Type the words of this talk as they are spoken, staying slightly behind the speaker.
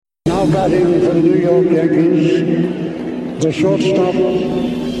Now batting for the New York Yankees, the shortstop,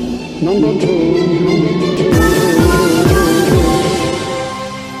 number two.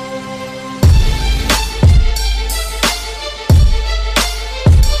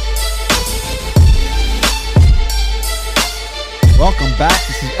 Welcome back.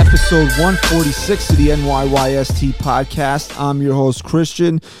 This is episode 146 of the NYYST podcast. I'm your host,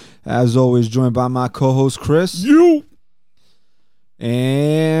 Christian. As always, joined by my co-host, Chris. You.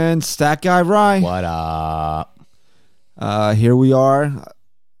 And Stat Guy Rye. What up? Here we are.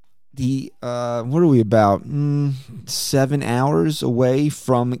 What are we about? 7 hours away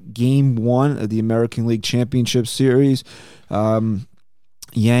from Game 1 of the American League Championship Series.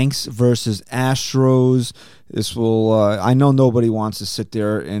 Yanks versus Astros. This will, I know nobody wants to sit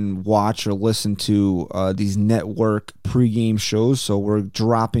there and watch or listen to these network pregame shows, so we're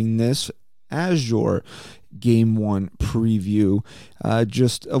dropping this as your Game 1 preview.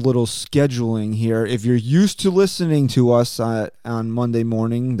 Just a little scheduling here. If you're used to listening to us on Monday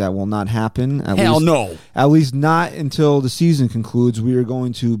morning, that will not happen. No. At least not until the season concludes. We are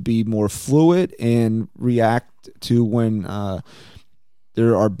going to be more fluid and react to when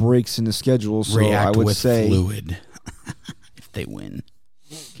there are breaks in the schedule. So React I would with say fluid if they win.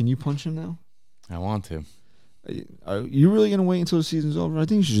 Can you punch him now? I want to. Are you really going to wait until the season's over? I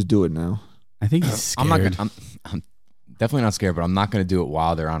think you should just do it now. I think he's scared. I'm definitely not scared, but I'm not going to do it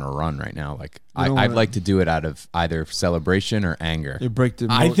while they're on a run right now. Like I'd like to do it out of either celebration or anger. You break the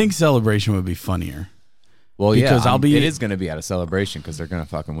I think celebration would be funnier. Well, because it is going to be out of celebration because they're going to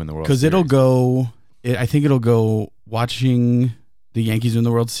fucking win the World Series. Because it'll go. I think it'll go watching the Yankees win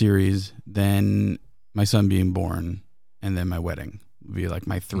the World Series, then my son being born, and then my wedding would be like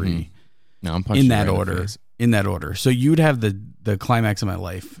my three. Mm-hmm. No, I'm punching in that right order. In that order. So you'd have the climax of my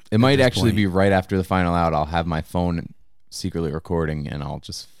life. It might actually be right after the final out. I'll have my phone secretly recording, and I'll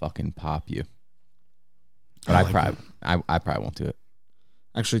just fucking pop you. But I probably won't do it.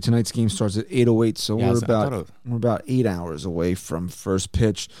 Actually, tonight's game starts at 8:08, so Yeah, we're about 8 hours away from first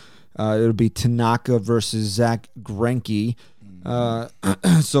pitch. It'll be Tanaka versus Zach Greinke.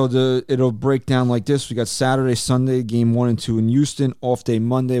 So it'll break down like this. We got Saturday, Sunday, game 1 and 2 in Houston, off day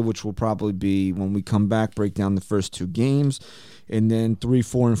Monday, which will probably be when we come back, break down the first 2 games, and then 3,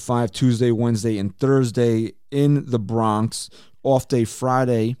 4, and 5, Tuesday, Wednesday, and Thursday in the Bronx, off day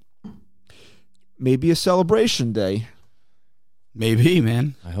Friday, maybe a celebration day. Maybe,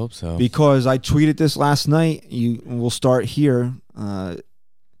 man. I hope so. Because I tweeted this last night. We'll start here.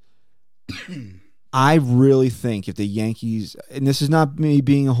 I really think if the Yankees, and this is not me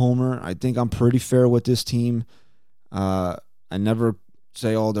being a homer, I think I'm pretty fair with this team. I never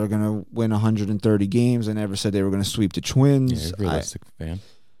say, they're going to win 130 games. I never said they were going to sweep the Twins. Yeah, you're a realistic fan.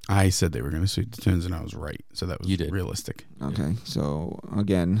 I said they were going to sweep the Twins, and I was right. So that was realistic. Okay, so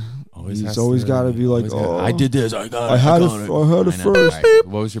again, he's always got to be like, I did this. I had it first. Right.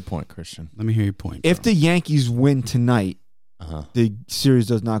 What was your point, Christian? Let me hear your point. If the Yankees win tonight, Uh-huh. the series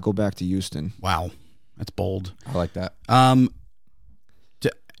does not go back to Houston. Wow. That's bold. I like that. I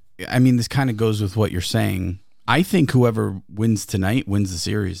mean, this kind of goes with what you're saying. I think whoever wins tonight wins the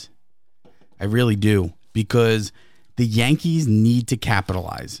series. I really do. Because the Yankees need to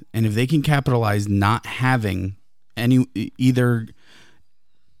capitalize. And if they can capitalize not having either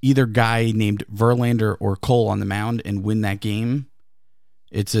guy named Verlander or Cole on the mound and win that game,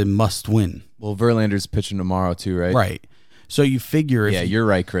 it's a must win. Well, Verlander's pitching tomorrow too, right? Right. So you figure if you're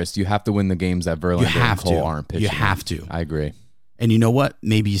right, Chris. You have to win the games that Verlander and Cole aren't pitching. You have to. I agree. And you know what?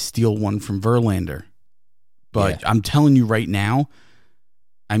 Maybe you steal one from Verlander. But I'm telling you right now,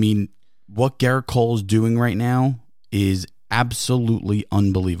 I mean, what Garrett Cole is doing right now is absolutely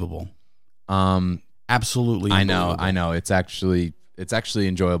unbelievable. Absolutely unbelievable. I know. It's actually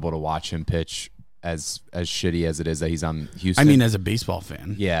enjoyable to watch him pitch as shitty as it is that he's on Houston. I mean, as a baseball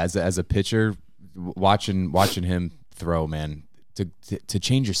fan. Yeah, as a pitcher, watching him throw, man, to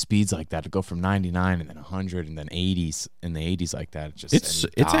change your speeds like that, to go from 99 and then 100 and then 80s in the 80s like that, it's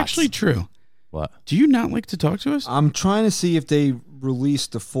actually true. What? Do you not like to talk to us? I'm trying to see if they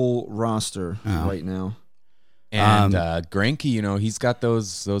released the full roster right now. And Greinke, he's got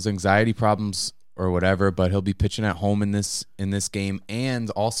those anxiety problems or whatever, but he'll be pitching at home in this game, and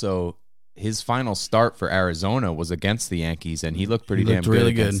also his final start for Arizona was against the Yankees, and he looked pretty damn good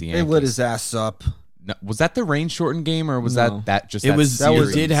against the Yankees. They lit his ass up. No, was that the rain shortened game, or was that just it was? That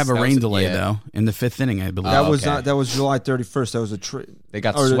it did have a rain delay though in the 5th inning, I believe. That was July 31st. That was a trade. They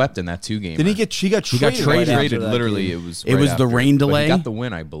got swept in that 2-game. Did he get? He got traded. He got traded. Literally, game. It was the rain delay. He got the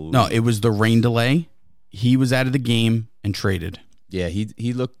win, I believe. No, it was the rain delay. He was out of the game and traded. Yeah,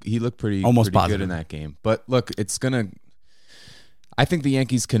 he looked pretty almost pretty positive good in that game. But look, it's gonna. I think the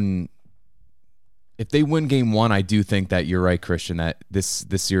Yankees can. If they win game 1, I do think that you're right, Christian, that this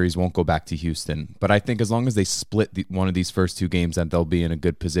series won't go back to Houston. But I think as long as they split one of these first 2 games, that they'll be in a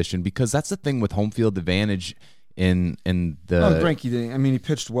good position, because that's the thing with home field advantage in the. Greinke didn't. I mean, he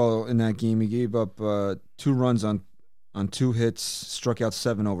pitched well in that game. He gave up 2 runs on 2 hits, struck out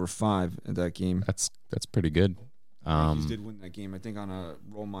 7 over 5 in that game. That's pretty good. Yankees did win that game, I think, on a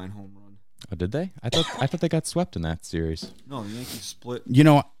Romine home run. Oh, did they? I thought they got swept in that series. No, the Yankees split.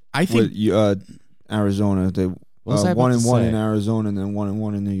 I think with, Arizona. They 1-1 in Arizona and then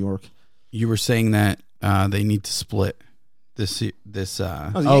 1-1 in New York. you were saying that they need to split this.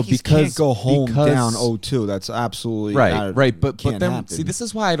 The Yankees can't go home down 0-2. That's absolutely right. But then happen. see, this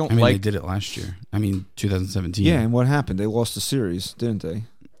is why I don't I mean, like. they did it last year. 2017. Yeah, and what happened? They lost the series, didn't they?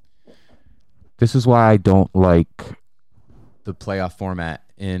 This is why I don't like the playoff format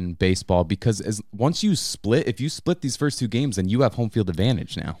in baseball, because once you split, if you split these first 2 games, then you have home field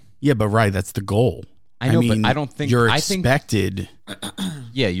advantage now. Yeah, but that's the goal. I know, but I don't think you're expected.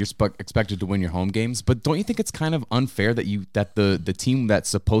 Yeah, you're expected to win your home games, but don't you think it's kind of unfair that the team that's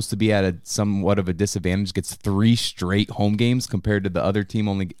supposed to be at somewhat of a disadvantage gets 3 straight home games compared to the other team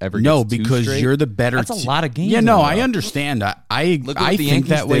only ever gets 2 because straight? You're the better. That's a lot of games. Yeah, no, I understand. I Look what the think Yankees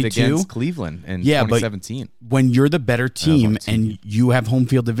that way did too. against Cleveland in 2017. But when you're the better team and you have home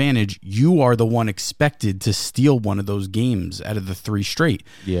field advantage, you are the one expected to steal one of those games out of the 3 straight.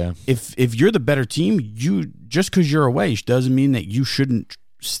 Yeah. If you're the better team, you just because you're away doesn't mean that you shouldn't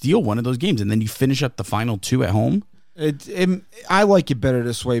steal one of those games, and then you finish up the final 2 at home. I like it better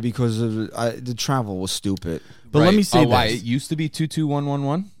this way because the travel was stupid. But let me say why this. it used to be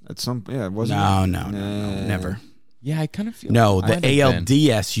 2-2-1-1-1. It wasn't. No, never. Yeah, I kind of feel. No, the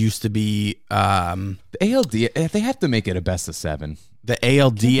ALDS used to be. The ALDS, they have to make it a best of 7. The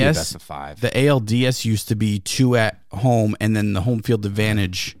ALDS, best of 5. The ALDS used to be 2 at home, and then the home field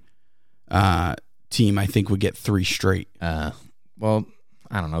advantage team, I think, would get 3 straight. Well,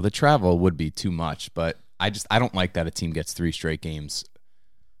 I don't know. The travel would be too much, but I don't like that a team gets 3 straight games.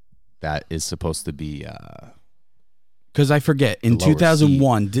 That is supposed to be. Because I forget, in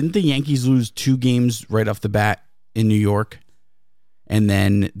 2001, didn't the Yankees lose 2 games right off the bat in New York, and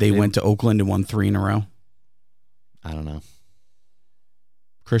then they went to Oakland and won 3 in a row? I don't know.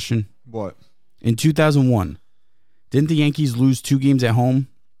 Christian, what? In 2001, didn't the Yankees lose 2 games at home,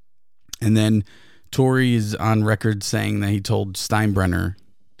 and then Torrey is on record saying that he told Steinbrenner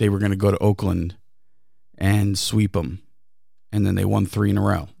they were going to go to Oakland and sweep them, and then they won 3 in a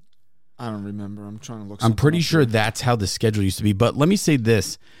row. I don't remember. I'm trying to look. I'm pretty sure that's how the schedule used to be. But let me say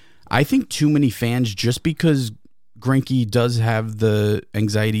this. I think too many fans, just because Greinke does have the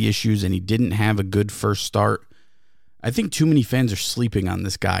anxiety issues and he didn't have a good first start, I think too many fans are sleeping on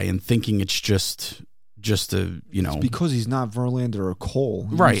this guy and thinking it's just a, It's because he's not Verlander or Cole.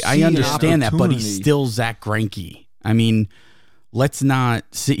 Right, I understand that, but he's still Zach Greinke. I mean, let's not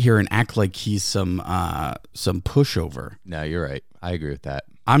sit here and act like he's some pushover. No, you're right. I agree with that.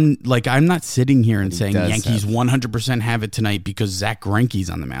 I'm not sitting here and saying Yankees 100% have it tonight because Zach Greinke's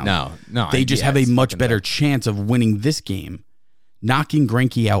on the mound. No. They just have a much better chance of winning this game, knocking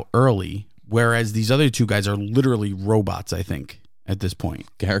Greinke out early, whereas these other 2 guys are literally robots, I think, at this point.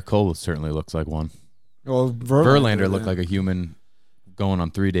 Garrett Cole certainly looks like one. Well, Verlander looked like a human going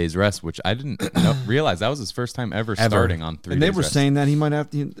on 3 days rest, which I didn't realize that was his first time ever starting on 3 days rest. And they were saying that he might have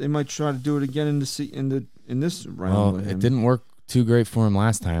to. They might try to do it again in this round. Well, it didn't work too great for him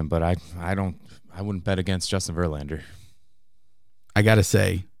last time, but I wouldn't bet against Justin Verlander. I gotta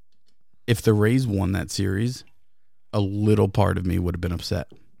say, if the Rays won that series, a little part of me would have been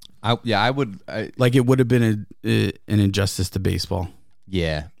upset. I would. It would have been an injustice to baseball.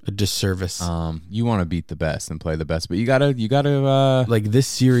 Yeah, a disservice. You want to beat the best and play the best, but you gotta. This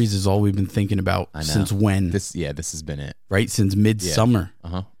series is all we've been thinking about since when? This has been it, right? Since midsummer.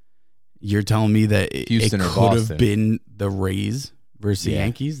 Yeah. You're telling me that Houston it or could Boston. have been the Rays versus the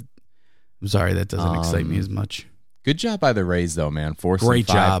Yankees? I'm sorry, that doesn't excite me as much. Good job by the Rays, though, man. Forcing Great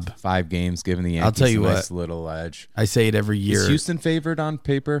job. 5 games, giving the Yankees I'll tell you a nice what, little edge. I say it every year. Is Houston favored on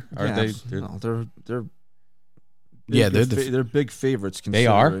paper? Are they? They're big favorites. They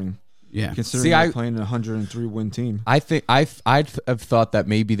are. Yeah. Considering they're playing a 103-win team. I think I'd have thought that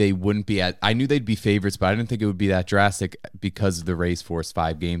maybe they wouldn't be I knew they'd be favorites, but I didn't think it would be that drastic because the Rays forced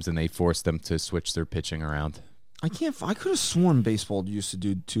 5 games and they forced them to switch their pitching around. I could have sworn baseball used to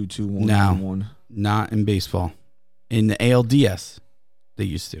do 2-2-1. No, not in baseball. In the ALDS, they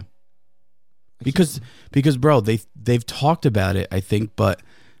used to. Because bro, they've talked about it, I think, but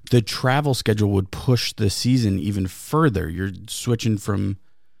the travel schedule would push the season even further. You're switching from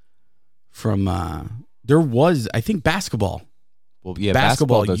there was, I think, basketball. Well, yeah,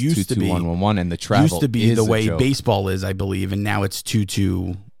 basketball does used to be 2-2-1-1-1, and the travel used to be is the a way joke. baseball is, I believe, and now it's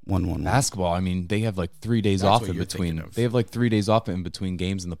 2-2-1-1. Basketball, I mean, they have like 3 days That's off what in you're between. thinking of. They have like 3 days off in between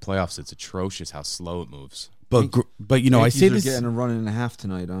games in the playoffs. It's atrocious how slow it moves. But you know, Yankees I say are this. getting a run and a half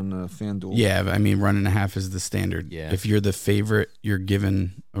tonight on FanDuel. Yeah, I mean, run and a half is the standard. Yeah. If you're the favorite, you're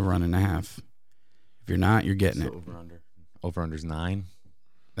given a run and a half. If you're not, you're getting it. Over under's 9.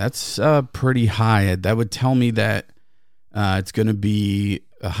 That's pretty high. That would tell me that it's going to be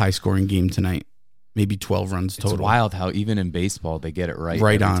a high scoring game tonight. Maybe 12 runs total. It's wild how even in baseball they get it right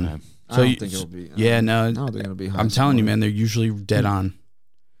Right every on. time. I don't think it'll be. Yeah, no. I don't think it'll be high I'm telling you, scoring. man, they're usually dead on.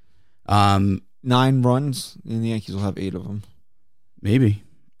 9 runs, and the Yankees will have 8 of them. Maybe.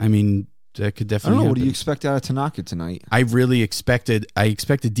 I mean, that could I definitely don't know. What do you happen. expect out of Tanaka tonight? I expect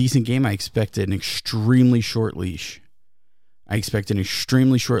a decent game. I expected an extremely short leash.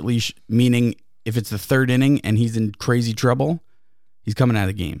 Meaning if it's the third inning and he's in crazy trouble, he's coming out of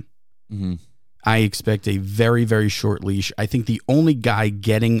the game. Mm-hmm. I expect a very, very short leash. I think the only guy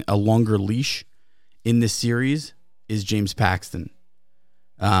getting a longer leash in this series is James Paxton.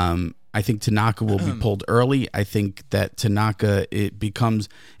 I think Tanaka will be pulled early. I think that Tanaka, it becomes,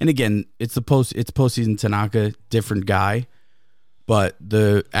 and again, it's postseason Tanaka, different guy, but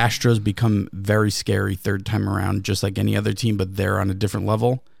the Astros become very scary third time around, just like any other team, but they're on a different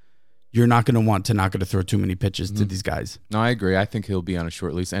level. You're not going to want Tanaka to throw too many pitches to these guys. No, I agree. I think he'll be on a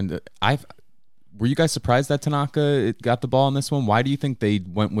short leash. And were you guys surprised that Tanaka got the ball in this one? Why do you think they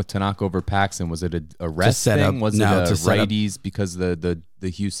went with Tanaka over Paxton? Was it a rest setup. thing? Was No, it to set up. righties because the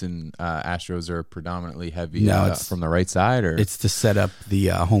Houston Astros are predominantly heavy No, from the right side? Or It's to set up the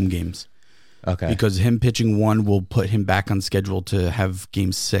home games. okay, Because him pitching 1 will put him back on schedule to have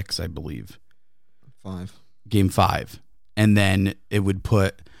game 6, I believe. 5. Game 5. And then it would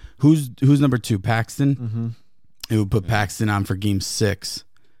put who's number 2? Paxton? Mm-hmm. It would put Paxton on for game 6.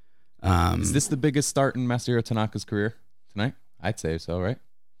 is this the biggest start in Masahiro Tanaka's career tonight? I'd say so, right?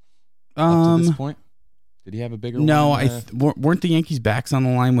 Up to Um, this point, did he have a bigger? no, one? weren't the Yankees backs on the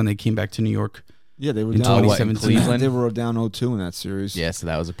line when they came back to New York? Yeah, they were In down. 2017. Cleveland? They were down 0-2 in that series. Yeah, so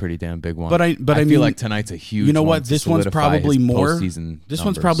that was a pretty damn big one. But I feel mean, like tonight's a huge. you know one what? to This one's solidify probably his more. postseason This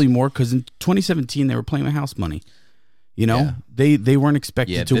one's numbers. probably more because in 2017 they were playing with house money. You know, Yeah. they weren't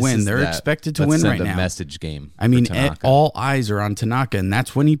expected to this win. is They're that, expected to let's win send right a now. message game. I mean, for Tanaka. all eyes are on Tanaka, and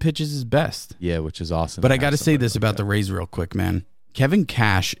that's when he pitches his best. Yeah, which is awesome. But I got to say this about the Rays real quick, man. Kevin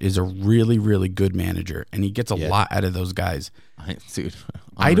Cash is a really, really good manager, and he gets a Yeah. lot out of those guys. dude.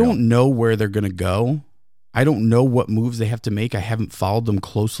 I unreal. don't know where they're going to go. I don't know what moves they have to make. I haven't followed them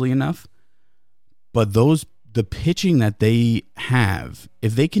closely enough. But the pitching that they have,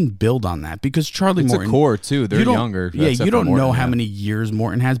 if they can build on that, because Charlie It's Morton, a core too. They're you don't- younger. Yeah, except you for don't Morton, know how yeah. many years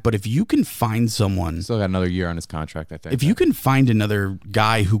Morton has, but if you can find someone, Still got another year on his contract. I think. if you can find another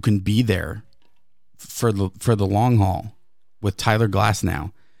guy who can be there for the long haul with Tyler Glass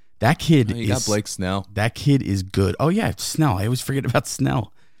now, that kid you got Blake Snell. That kid is good. Oh yeah, Snell. I always forget about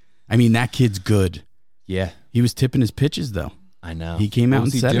Snell. I mean, that kid's good. Yeah, He was tipping his pitches though. I know. He came What out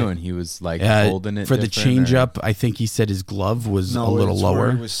was and he said doing? it. He was like holding it for the different, change or- up. I think he said his glove was No, a little it's where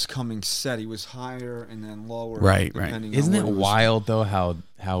lower. It was coming set. He was higher and then lower. Right. depending on Isn't what it he was- wild though how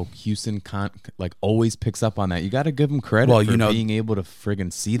Houston like always picks up on that? You got to give him credit Well, for you know- being able to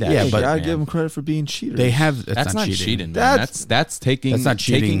friggin' see that. Yeah, shit, but- I man. give him credit for being cheaters. They have That's not cheating. Man. That's- That's taking That's not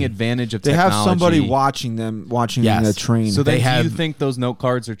cheating. taking advantage of They technology. have somebody watching them Yes. train. So They then, do you have- think those note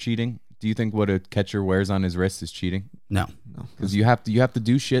cards are cheating? Do you think what a catcher wears on his wrist is cheating? No. Because you have to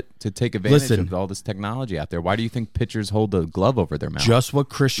do shit to take advantage Listen. of all this technology out there. Why do you think pitchers hold the glove over their mouth? Just what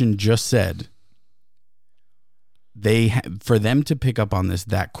Christian just said. For them to pick up on this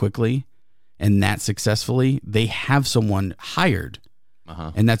that quickly and that successfully, they have someone hired,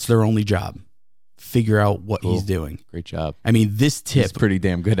 Uh-huh. and that's their only job. Figure out what Cool. he's doing. Great job. I mean, this tip, He's pretty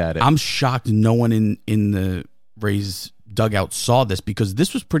damn good at it. I'm shocked no one in the Rays dugout saw this because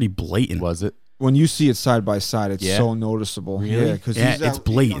this was pretty blatant. Was it? when you see it side by side, it's Yeah. so noticeable. Really? Yeah, because Yeah, it's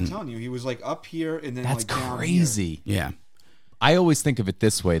blatant. I'm telling you, he was like up here and then That's like down crazy. Yeah. I always think of it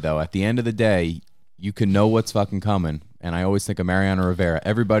this way, though. At the end of the day, you can know what's fucking coming. And I always think of Mariano Rivera.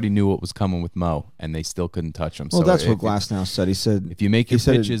 Everybody knew what was coming with Mo, and they still couldn't touch him. Well, so that's what if, Glasnow said. He said If you make your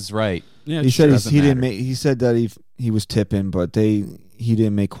said it- pitches right, Yeah. he said doesn't he didn't matter. make. He said that he was tipping, but he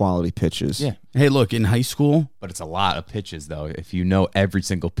didn't make quality pitches. yeah. Hey, look, in high school, But it's a lot of pitches, though. If you know every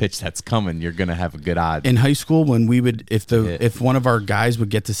single pitch that's coming, you're gonna have a good odds. when we would Yeah. if one of our guys would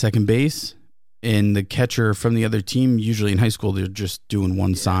get to second base and the catcher from the other team, usually in high school they're just doing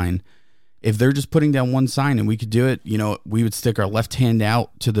one sign. if they're just putting down one sign and we could do it, we would stick our left hand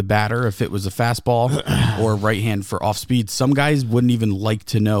out to the batter if it was a fastball or right hand for off speed. Some guys wouldn't even like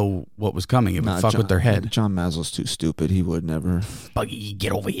to know what was coming. It would fuck with their head. John Mazel's too stupid. He would never. Buggy,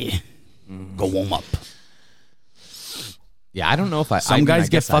 get over here. Go warm up. Yeah, I don't know if Some guys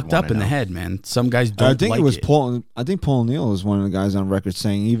get fucked up in the head, man. Some guys don't. I think like it was Paul. I think Paul O'Neill was one of the guys on record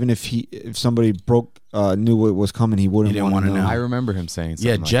saying even if somebody knew what was coming, he wouldn't want to know. I remember him saying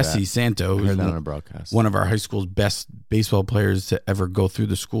something like Jesse that. Santo, I heard that on a broadcast. One of our high school's best baseball players to ever go through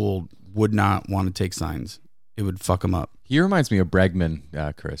the school, would not want to take signs. It would fuck him up. He reminds me of Bregman,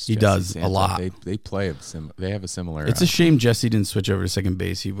 Chris. He Jesse does Santo. a lot. They play they have a similar. It's a shame Jesse didn't switch over to second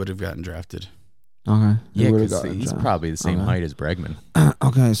base. He would have gotten drafted. Okay. Yeah, because he's probably the same height as Bregman.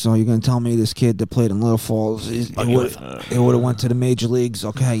 Okay, so you're gonna tell me this kid that played in Little Falls, it would have went to the major leagues?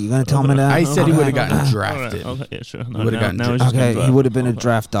 Okay, you're gonna tell me that? I said he would have gotten drafted. Okay, yeah, sure. He would have gotten Okay, he would have been a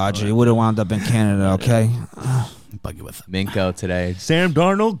draft dodger. He would have wound up in Canada. Okay. Buggy with him. Minko today. Sam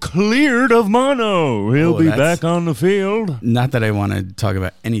Darnold cleared of mono. He'll be back on the field. Not that I want to talk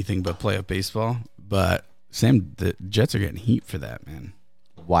about anything but playoff baseball, but Sam, the Jets are getting heat for that, man.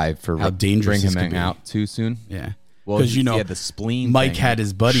 Why? For how dangerous bring him out too soon? Yeah. Well, because the spleen. Mike thing. had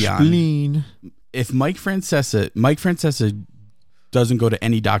his buddy on. If Mike Francesa doesn't go to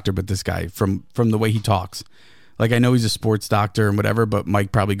any doctor but this guy from the way he talks. Like, I know he's a sports doctor and whatever, but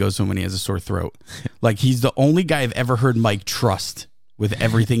Mike probably goes to him when he has a sore throat. Like, he's the only guy I've ever heard Mike trust with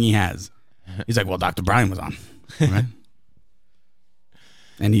everything he has. He's like, well, Dr. Brian was on. Right?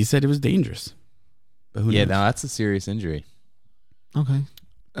 And he said it was dangerous. But who knows? No, that's a serious injury. Okay.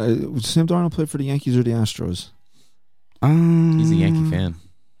 Sam Darnold played for the Yankees or the Astros? He's a Yankee fan.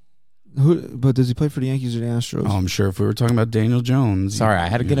 But does he play for the Yankees or the Astros? Oh, I'm sure if we were talking about Daniel Jones. Sorry, I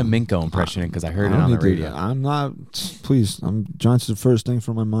had to get a Minko impression because I heard it on the radio. I'm not. Please, John's the first thing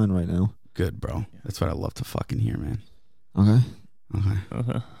from my mind right now. Good, bro. That's what I love to fucking hear, man. Okay.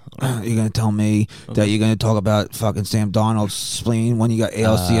 Okay. You're gonna tell me that you're gonna talk about fucking Sam Darnold's spleen when you got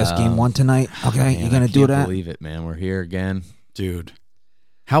ALCS game 1 tonight? Okay, Man, you're gonna do that? I can't believe it, man. We're here again, dude.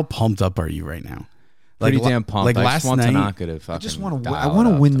 How pumped up are you right now? Pretty damn pumped. Like I last just want night, Tanaka to fucking. I just want to. I want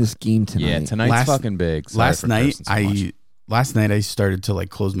to win this game tonight. Yeah, tonight's fucking big. Sorry last for night, cursing so much. last night I started to like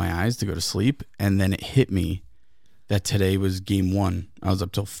close my eyes to go to sleep, and then it hit me that today was game 1. I was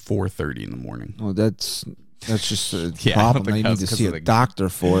up till 4:30 in the morning. Oh, that's just a Yeah, I don't problem. think They that need was to see a 'cause of doctor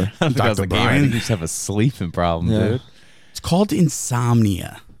for. I don't think that was Dr. the game. I Brian? think you just have a sleeping problem, Yeah. dude. It's called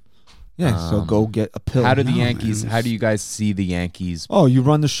insomnia. Yeah, so go get a pill. How do the No, Yankees? man. How do you guys see the Yankees? Oh, you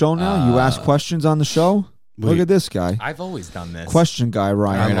run the show now? You ask questions on the show? Look wait. at this guy. I've always done this. Question guy,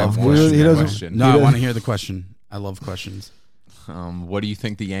 Ryan. I love He question. doesn't- No, he I want doesn't- to hear the question. I love questions. What do you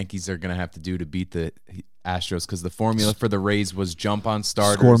think the Yankees are going to have to do to beat the Astros? Because the formula for the Rays was jump on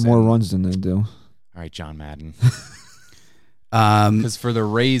starters. score more and- runs than they do. All right, John Madden. Um, Because for the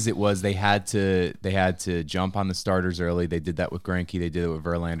Rays, it was they had to jump on the starters early. They did that with Greinke. They did it with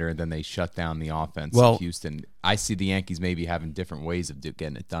Verlander, and then they shut down the offense Well- of Houston. I see the Yankees maybe having different ways of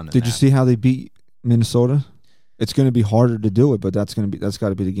getting it done. Did you see how they beat Minnesota? It's going to be harder to do it, but that's got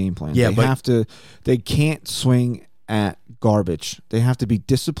to be the game plan. Yeah, they but- they can't swing at garbage. They have to be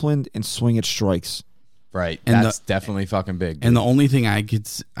disciplined and swing at strikes. Right, And that's definitely fucking big. And the only thing I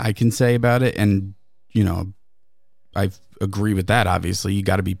can say about it, and I agree with that. Obviously, you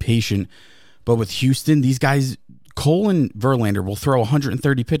got to be patient. But with Houston, these guys, Cole and Verlander, will throw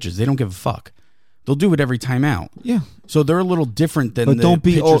 130 pitches. They don't give a fuck. They'll do it every time out. Yeah, So they're a little different than but the don't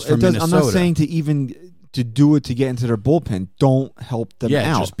be. pitchers from Minnesota. I'm not saying to do it to get into their bullpen. Don't help them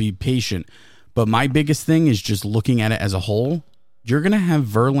out. Just be patient. But my biggest thing is just looking at it as a whole. You're going to have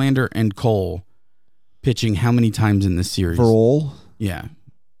Verlander and Cole pitching how many times in this series? For all, Yeah.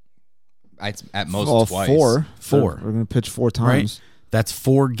 At most twice. Four. We're going to pitch 4 times. That's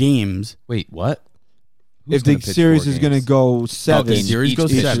 4 games. Wait, what? If the series is going to go 7, the series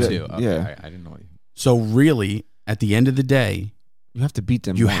goes pitch 7. two. Okay, Yeah. I didn't know. So really, at the end of the day, you have to beat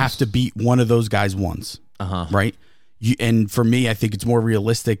them. you once. have to beat one of those guys once, right? And for me, I think it's more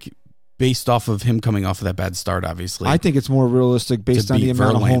realistic based off of him coming off of that bad start, obviously. I think it's more realistic based To on the beat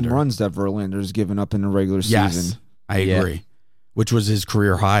amount of home Verlander. runs that Verlander's given up in the regular yes, season. I agree. Which was his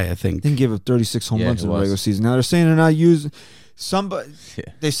career high, I think. They can give up 36 home Yeah, runs it in the was. regular season. Now they're saying they're not using somebody. Yeah.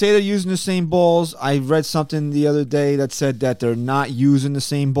 They say they're using the same balls. I read something the other day that said that they're not using the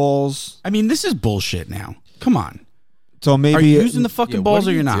same balls. I mean, this is bullshit now. Come on. So maybe Are you using the fucking Yeah, balls what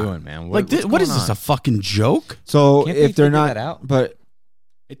or are you're you not? doing, man? Like, What's what is going this, on? a fucking joke? so Can't they if they're figure not, that out? but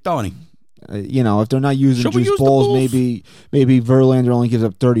Hey, Tony. if they're not using Should we juice use the balls, balls? maybe Verlander only gives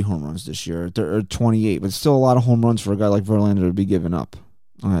up 30 home runs this year or 28, but still a lot of home runs for a guy like Verlander to be giving up.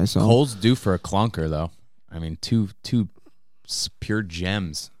 All right, so Cole's due for a clunker, though. I mean, two pure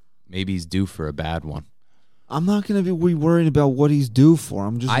gems. Maybe he's due for a bad one. I'm not going to be worried about what he's due for.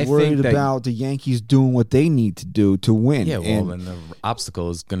 I'm just worried about the Yankees doing what they need to do to win. Yeah, well, then the obstacle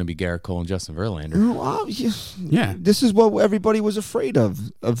is going to be Garrett Cole and Justin Verlander. Yeah. This is what everybody was afraid of.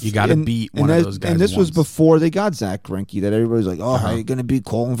 You got to beat one of those guys. And this was before they got Zach Greinke. That everybody's like, "Oh, how are you going to beat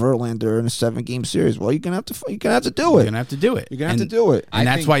Cole and Verlander in a 7-game series?" Well, you're going to have to do it. You're going to have to do it. You're going to have to do it. And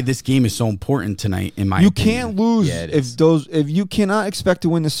that's why this game is so important tonight. In my opinion, can't lose if you cannot expect to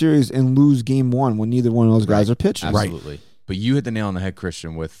win the series and lose game 1 when neither one of those guys are pitching. Absolutely. But you hit the nail on the head,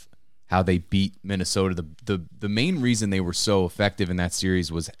 Christian, with how they beat Minnesota. The main reason they were so effective in that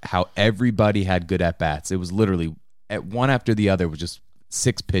series was how everybody had good at-bats. It was literally at one after the other was just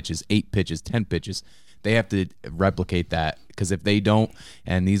 6 pitches, 8 pitches, 10 pitches. They have to replicate that because if they don't,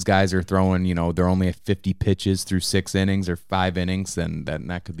 and these guys are throwing, they're only at 50 pitches through 6 innings or 5 innings, then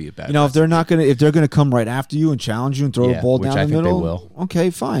that could be a bad. If they're going to come right after you and challenge you and throw a ball down the middle, they will.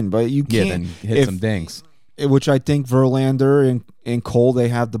 Okay, fine, but you can't then hit some dings. Which I think Verlander and Cole, they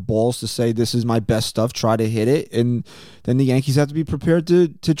have the balls to say, this is my best stuff, try to hit it. And then the Yankees have to be prepared to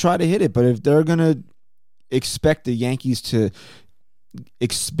try to hit it. But if they're going to expect the Yankees to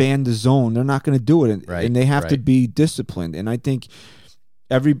expand the zone, they're not going to do it. And they have to be disciplined. And I think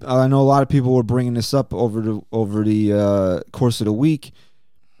I know a lot of people were bringing this up over the course of the week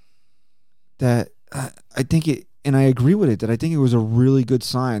that I think it, and I agree with it, that I think it was a really good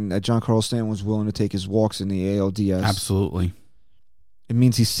sign that Giancarlo Stanton was willing to take his walks in the ALDS. Absolutely. It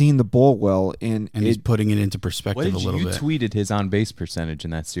means he's seen the ball well, and he's putting it into perspective a little bit. You tweeted his on-base percentage in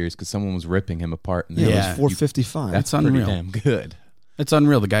that series because someone was ripping him apart. It was 455. That's unreal. Pretty damn good. It's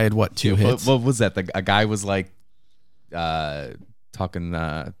unreal. The guy had, 2 hits? What was that? A guy was like talking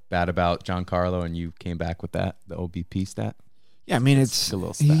bad about Giancarlo, and you came back with the OBP stat? Yeah, I mean,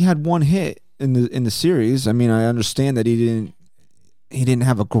 he had 1 hit in the series. I mean, I understand that he didn't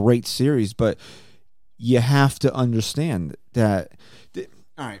have a great series, but you have to understand that.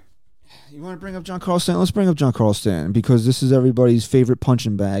 All right, you want to bring up Giancarlo Stanton? Let's bring up Giancarlo Stanton because this is everybody's favorite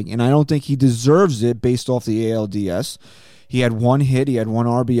punching bag, and I don't think he deserves it based off the ALDS. He had 1 hit, he had 1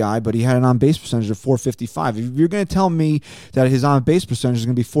 RBI, but he had an on-base percentage of 455. If you're going to tell me that his on-base percentage is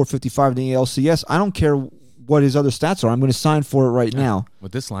going to be 455 in the ALCS, I don't care what his other stats are. I'm going to sign for it right now.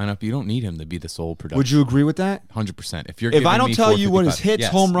 With this lineup, you don't need him to be the sole production. Would you agree with that? 100%. If I don't tell you what his hits,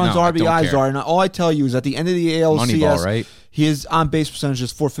 home runs, RBIs are, and all I tell you is at the end of the ALCS, Moneyball, right? His on-base percentage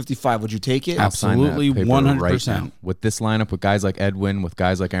is 455. Would you take it? Absolutely, 100%. Right, with this lineup, with guys like Edwin, with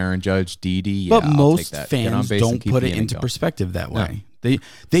guys like Aaron Judge, Didi, but I'll most take that. fans don't put it into perspective that way.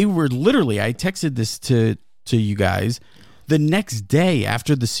 They were literally. I texted this to you guys the next day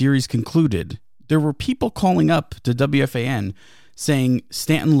after the series concluded. There were people calling up to WFAN saying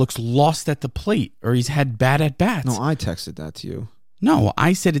Stanton looks lost at the plate or he's had bad at bats. No, I texted that to you. No,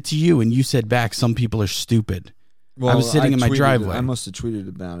 I said it to you and you said back, some people are stupid. Well, I was sitting in my driveway. I must have tweeted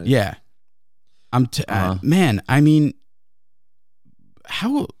about it. Yeah. Man, I mean,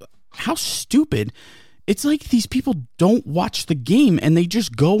 how stupid. It's like these people don't watch the game and they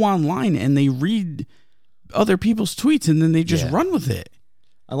just go online and they read other people's tweets and then they just run with it.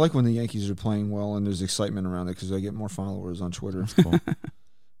 I like when the Yankees are playing well and there's excitement around it because I get more followers on Twitter. Cool.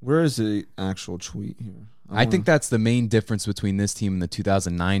 Where is the actual tweet here? I think that's the main difference between this team and the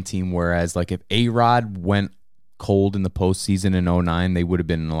 2009 team, whereas like if A-Rod went cold in the postseason in 2009, they would have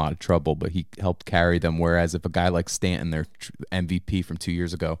been in a lot of trouble, but he helped carry them, whereas if a guy like Stanton, their MVP from 2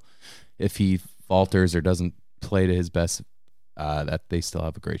 years ago, if he falters or doesn't play to his best, that they still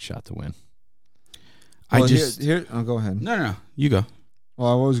have a great shot to win. Well, go ahead. No, you go.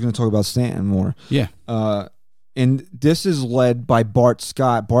 Well, I was going to talk about Stanton more. Yeah. And this is led by Bart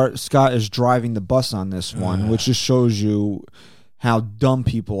Scott. Bart Scott is driving the bus on this one, which just shows you how dumb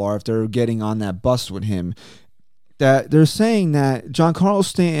people are if they're getting on that bus with him. That they're saying that Giancarlo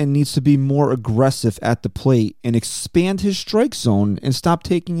Stanton needs to be more aggressive at the plate and expand his strike zone and stop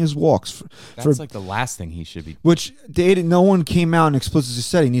taking his walks. That's like the last thing he should be. Which no one came out and explicitly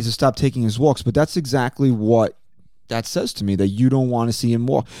said he needs to stop taking his walks, but that's exactly what that says to me, that you don't want to see him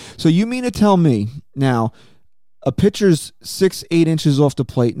walk. So you mean to tell me now a pitcher's 6-8 inches off the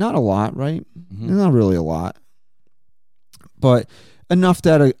plate, not a lot, right? Mm-hmm. Not really a lot, but enough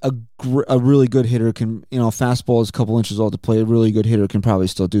that a really good hitter can, fastball is a couple inches off the plate. A really good hitter can probably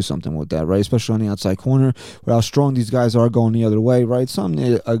still do something with that, right? Especially on the outside corner, where how strong these guys are going the other way, right?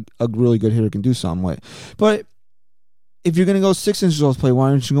 Something a really good hitter can do something with. But if you're going to go 6 inches off the plate, why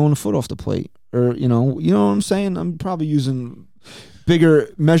aren't you going a foot off the plate? Or, you know what I'm saying? I'm probably using bigger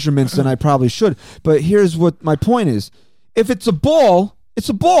measurements than I probably should. But here's what my point is. If it's a ball, It's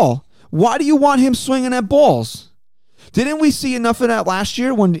a ball. Why do you want him swinging at balls? Didn't we see enough of that last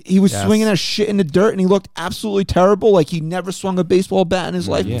year when he was swinging that shit in the dirt and he looked absolutely terrible, like he never swung a baseball bat in his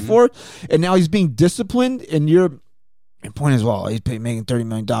life before, and now he's being disciplined, and your point is, well, he's making $30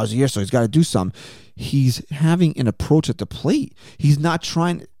 million a year, so he's got to do something. He's having an approach at the plate. He's not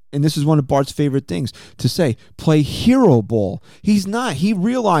trying, and this is one of Bart's favorite things to say, play hero ball. He's not. He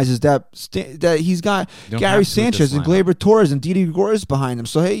realizes that he's got Gary Sanchez and Gleyber Torres and Didi Gregorius behind him.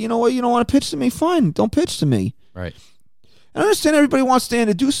 So, hey, you know what? You don't want to pitch to me? Fine. Don't pitch to me. Right. I understand everybody wants Stan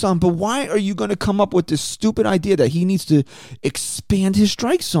to do something, but why are you going to come up with this stupid idea that he needs to expand his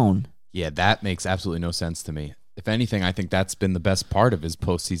strike zone? Yeah, that makes absolutely no sense to me. If anything, I think that's been the best part of his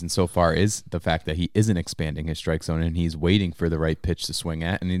postseason so far is the fact that he isn't expanding his strike zone and he's waiting for the right pitch to swing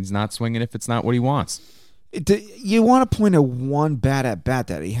at, and he's not swinging if it's not what he wants. You want to point at one bad at bat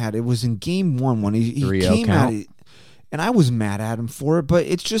that he had. It was in game 1 when he came at it, and I was mad at him for it, but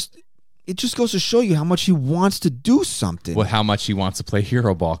it just goes to show you how much he wants to do something. Well, how much he wants to play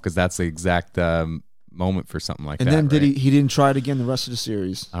hero ball, because that's the exact moment for something like that. And then right? he didn't try it again the rest of the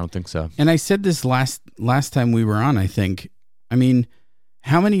series? I don't think so. And I said this last time we were on, I think. I mean,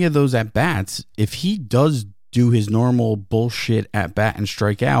 how many of those at-bats, if he does do his normal bullshit at-bat and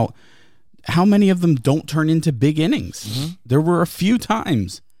strike out, how many of them don't turn into big innings? Mm-hmm. There were a few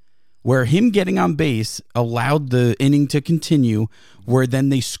times where him getting on base allowed the inning to continue, where then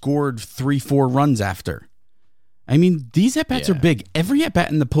they scored 3-4 runs after. I mean, these at-bats are big. Every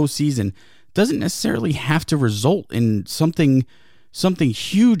at-bat in the postseason doesn't necessarily have to result in something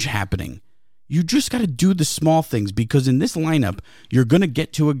huge happening. You just got to do the small things, because in this lineup, you're going to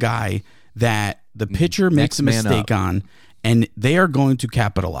get to a guy that the pitcher makes a mistake on, and they are going to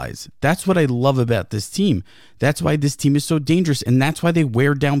capitalize. That's what I love about this team. That's why this team is so dangerous, and that's why they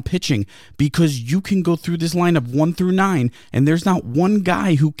wear down pitching, because you can go through this lineup 1 through 9, and there's not one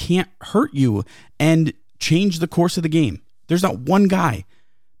guy who can't hurt you and change the course of the game. There's not one guy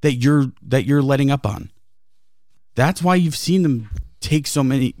that you're letting up on. That's why you've seen them take so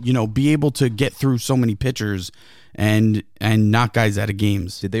many, be able to get through so many pitchers and knock guys out of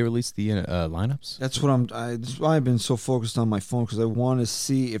games. Did they release the lineups? That's why I've been so focused on my phone, because I want to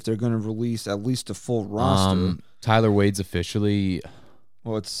see if they're going to release at least a full roster. Tyler Wade's officially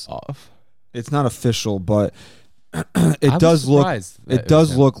it's off. It's not official, but it does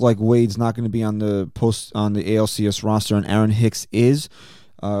look like Wade's not going to be on the ALCS roster, and Aaron Hicks is,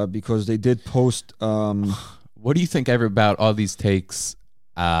 because they did post. What do you think about all these takes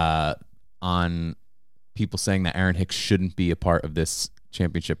on people saying that Aaron Hicks shouldn't be a part of this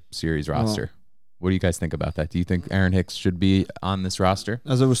championship series roster? What do you guys think about that? Do you think Aaron Hicks should be on this roster?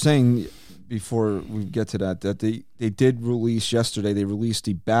 As I was saying before we get to that they did release yesterday. They released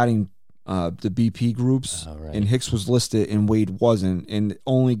the batting, the BP groups, and Hicks was listed and Wade wasn't, and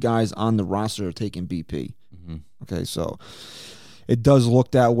only guys on the roster are taking BP. Mm-hmm. Okay, so it does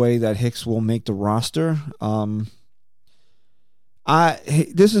look that way that Hicks will make the roster.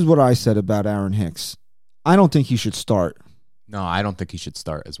 This is what I said about Aaron Hicks. I don't think he should start. No, I don't think he should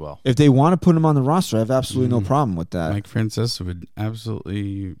start as well. If they want to put him on the roster, I have absolutely no problem with that. Mike Francesa would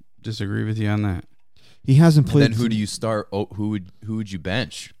absolutely disagree with you on that. He hasn't played. And then who do you start? Oh, who would you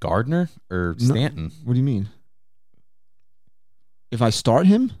bench? Gardner or Stanton? No, what do you mean? If I start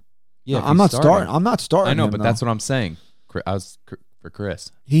him? Yeah, I'm not starting. I'm not starting. I know, him, but though. that's what I'm saying. I was for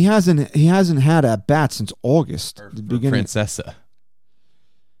Chris. He hasn't had at bat since August. The beginning. Francesa.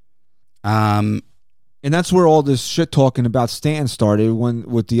 And that's where all this shit talking about Stanton started,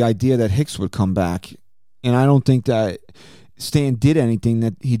 with the idea that Hicks would come back. And I don't think that Stanton did anything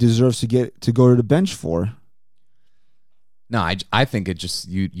that he deserves to go to the bench for. No, I think it just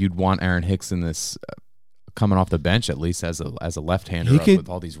you'd want Aaron Hicks in this coming off the bench at least as a left-hander with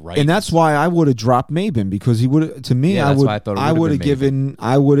all these rights. And that's why I would have dropped Maben, because he would. To me, I would have given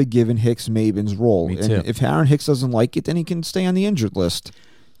Hicks Maben's role. Me too. And if Aaron Hicks doesn't like it, then he can stay on the injured list.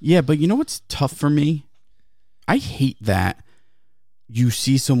 Yeah, but you know what's tough for me? I hate that you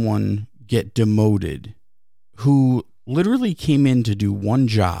see someone get demoted who literally came in to do one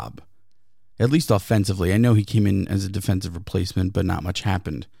job, at least offensively. I know he came in as a defensive replacement, but not much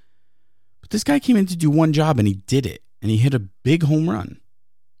happened. But this guy came in to do one job, and he did it, and he hit a big home run.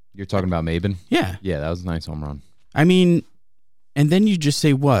 You're talking about Maben? Yeah. Yeah, that was a nice home run. I mean, and then you just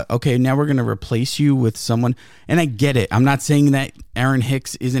say, what? Okay, now we're going to replace you with someone. And I get it. I'm not saying that Aaron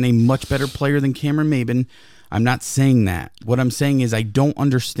Hicks isn't a much better player than Cameron Maben. I'm not saying that. What I'm saying is I don't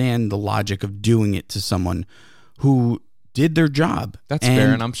understand the logic of doing it to someone who did their job. That's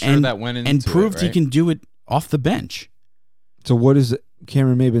fair, and I'm sure that went into and proved it, right? he can do it off the bench. So what is it?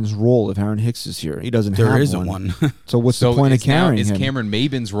 Cameron Maben's role if Aaron Hicks is here? He doesn't have one. There isn't one. So what's the point of carrying is him? Cameron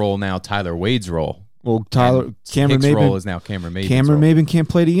Maben's role now Tyler Wade's role? Well, Cameron Hicks' role Maben is now Cameron Maben's Cameron role. Maben can't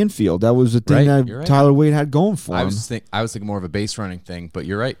play the infield. That was the thing Right, that you're right. Tyler Wade had going for him. I was thinking more of a base running thing, but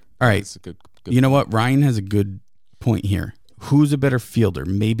you're right. All right. It's a good You know what? Ryan has a good point here. Who's a better fielder,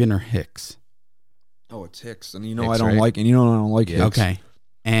 Maben or Hicks? Oh, it's Hicks, and I Hicks, don't right? like, and I don't like Hicks. Okay.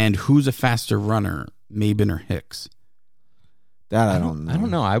 And who's a faster runner, Maben or Hicks? That I don't know. I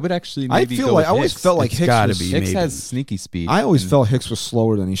don't know. I would actually I maybe feel go like with I always Hicks. felt like It's Hicks gotta was. be. Hicks Maben. has sneaky speed. I always felt Hicks was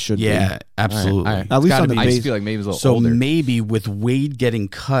slower than he should be. Yeah, absolutely. All right. At least It's on the gotta I be. just feel like Maben's a little So older. maybe with Wade getting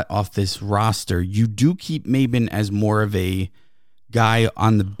cut off this roster, you do keep Maben as more of a guy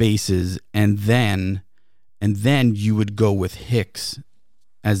on the bases, and then you would go with Hicks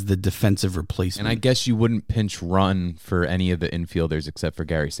as the defensive replacement. And I guess you wouldn't pinch run for any of the infielders except for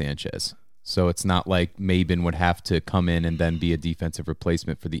Gary Sanchez. So it's not like Maben would have to come in and then be a defensive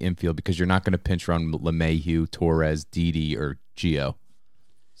replacement for the infield because you're not going to pinch run LeMahieu, Torres, Didi, or Gio.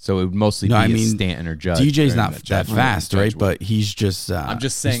 So it would mostly be a Stanton or Judge. DJ's or not that fast, right? Judge But he's just I'm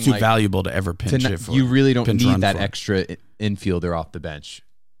just saying, he's too like, valuable to ever pinch it for. you really don't pinch run need that for. extra infielder off the bench.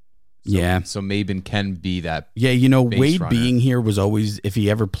 So, Yeah. So Maben can be that. Yeah, base Wade runner. being here was always, if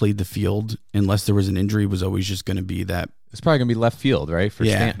he ever played the field, unless there was an injury, was always just going to be that. It's probably going to be left field, right, for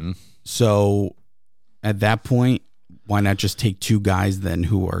Yeah. Stanton. So at that point, why not just take two guys then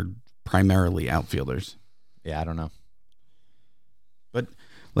who are primarily outfielders? Yeah, I don't know. But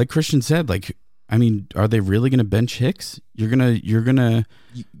like Christian said, are they really going to bench Hicks? You're gonna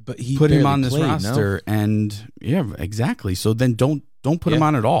But he put him barely on this played, no? roster, and yeah, exactly. So then don't put him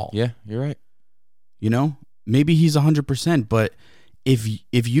on at all. Yeah, you're right. Maybe he's 100%, but if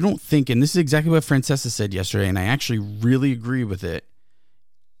you don't think, and this is exactly what Francesa said yesterday, and I actually really agree with it.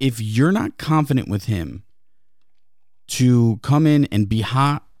 If you're not confident with him to come in and be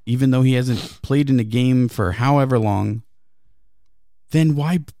hot, even though he hasn't played in a game for however long, then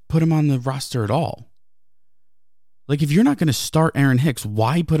why put him on the roster at all? Like, if you're not going to start Aaron Hicks,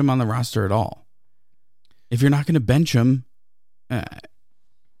 why put him on the roster at all? If you're not going to bench him,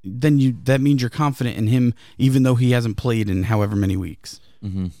 then that means you're confident in him, even though he hasn't played in however many weeks.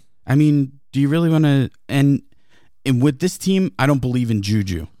 Mm-hmm. I mean, do you really want to? And with this team, I don't believe in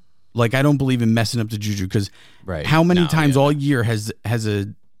juju. Like, I don't believe in messing up the juju because Right. how many No, times yeah. all year has a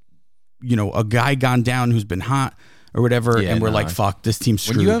guy gone down who's been hot or whatever, Yeah, and we're no. like, fuck, this team's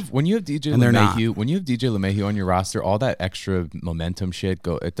screwed. When you have DJ And they're not. LeMahieu on your roster, all that extra momentum shit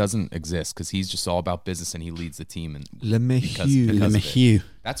it doesn't exist because he's just all about business and he leads the team. And because of it.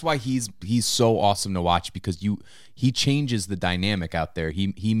 That's why he's so awesome to watch because he changes the dynamic out there.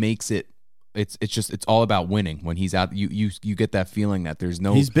 He makes it. It's all about winning when he's out. You get that feeling that there's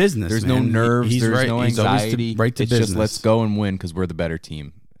no He's business. There's man. no nerves. He's there's right. no He's always anxiety. right to it's business. just let's go and win because we're the better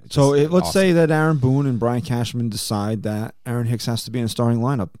team. It's So just let's awesome. say that Aaron Boone and Brian Cashman decide that Aaron Hicks has to be in a starting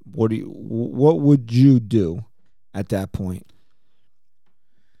lineup. What would you do at that point?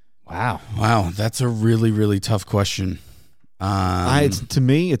 Wow, that's a really, really tough question. To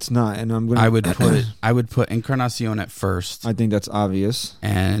me, it's not, and I'm gonna. I would put Encarnacion at first, I think that's obvious.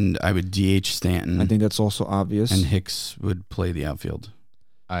 and I would DH Stanton. I think that's also obvious. and Hicks would play the outfield.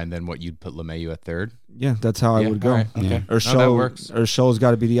 And then what you'd put LeMahieu at third. yeah, that's how I Yeah, would go. all right, okay. Yeah. that works. Urshela's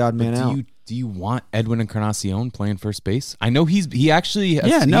got to be the odd man out. Do you want Edwin Encarnacion playing first base? I know he actually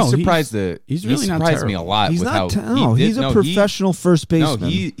Yeah, no, he surprised he's really not surprised me a terrible. lot. He's with not. how He's a professional first baseman.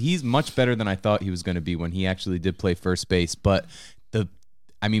 No, he's much better than I thought he was going to be when he actually did play first base. But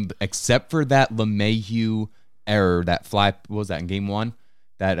except for that LeMahieu error, that fly, what was that in game one?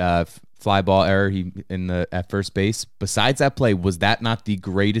 That fly ball error at first base. Besides that play, was that not the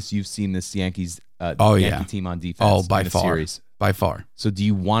greatest you've seen this Yankee team on defense? By in a far. series? By far. So do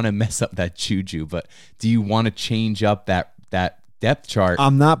you want to mess up that juju? But do you want to change up that depth chart?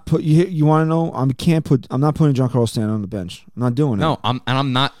 I'm not put. You want to know? I'm not putting Giancarlo Stanton on the bench. I'm not doing it. No,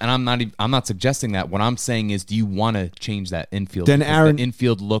 I'm not suggesting that. What I'm saying is, do you want to change that infield? Then Because Aaron- the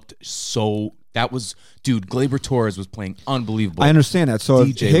infield looked so. That was, dude. Glaber Torres was playing unbelievable. I understand that. So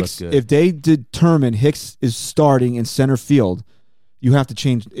DJ looked good. if they determine Hicks is starting in center field, you have to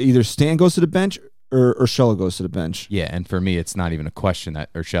change. Either Stan goes to the bench or Urshela goes to the bench. Yeah, and for me, it's not even a question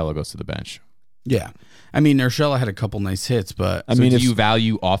that Urshela goes to the bench. Yeah. I mean, Urshela had a couple nice hits, but I mean, do if- you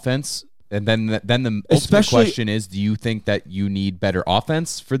value offense? And then the ultimate Especially- question is: do you think that you need better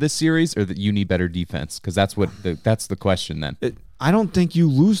offense for this series, or that you need better defense? Because that's the question. Then I don't think you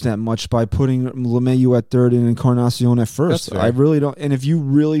lose that much by putting LeMahieu at third and Encarnacion at first. That's fair. I really don't. And if you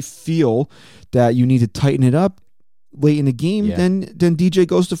really feel that you need to tighten it up late in the game, Yeah. then DJ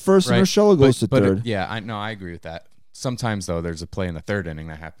goes to first and Urshela goes to third. Yeah, I agree with that. sometimes though there's a play in the third inning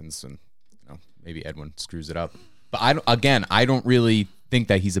that happens, and maybe Edwin screws it up. But I don't really think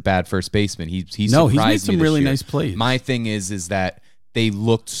that he's a bad first baseman. He's made surprised some me this really year. nice plays. My thing is that they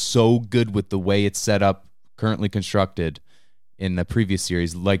looked so good with the way it's set up, currently constructed in the previous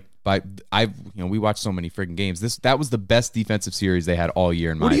series. Like we watched so many freaking games. That was the best defensive series they had all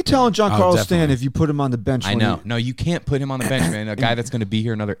year. What are you telling John Carlos Stan definitely. if you put him on the bench? I know. No, you can't put him on the bench, man. A guy that's going to be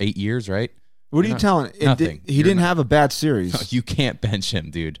here another 8 years, right? What are you telling? Nothing. He didn't have a bad series. No, you can't bench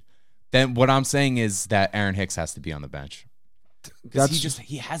him, dude. Then what I'm saying is that Aaron Hicks has to be on the bench.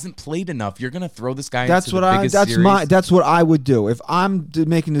 He hasn't played enough. You're gonna throw this guy. Into the biggest series? That's what I would do if I'm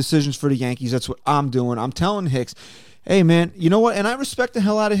making decisions for the Yankees. That's what I'm doing. I'm telling Hicks, hey man, you know what? And I respect the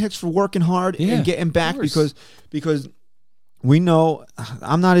hell out of Hicks for working hard and getting back because we know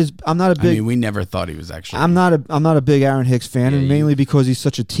I'm not a big. I mean, we never thought he was actually. I'm not a big Aaron Hicks fan, and mainly because he's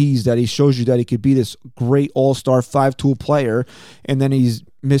such a tease that he shows you that he could be this great all-star 5-tool player, and then he's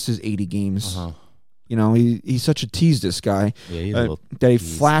misses 80 games. Uh-huh. You know, he's such a tease, this guy, Yeah, that he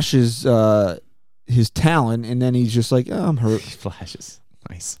flashes his talent, and then he's just like, oh, I'm hurt. He flashes.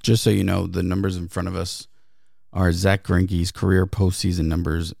 Nice. Just so you know, the numbers in front of us are Zach Greinke's career postseason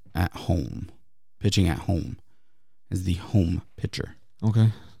numbers at home, pitching at home, as the home pitcher. Okay,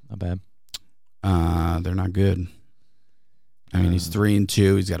 not bad. They're not good. I mean, he's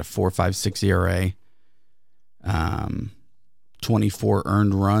 3-2. He's got a 4.56 ERA. 24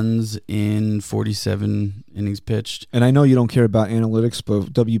 earned runs in 47 innings pitched. And I know you don't care about analytics,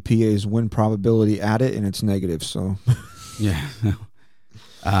 but WPA's win probability at it, and it's negative. So, yeah.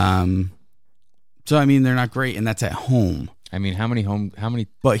 So I mean, they're not great, and that's at home. I mean, how many?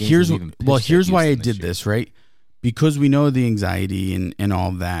 But here's why I did year? this, right? Because we know the anxiety and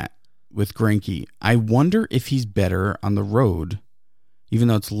all that with Greinke. I wonder if he's better on the road, even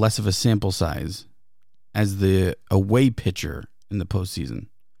though it's less of a sample size, as the away pitcher in the postseason,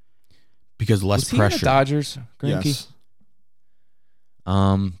 because less Was he pressure. in the Dodgers, Greinke?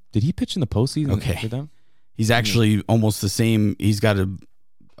 yes. Did he pitch in the postseason Okay. for them? He's actually almost the same. He's got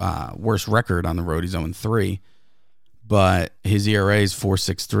a worse record on the road. He's 0-3, but his ERA is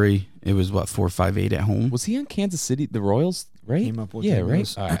 4.63. It was 4.58 at home. Was he in Kansas City, the Royals? Right? Came up with yeah, him, right.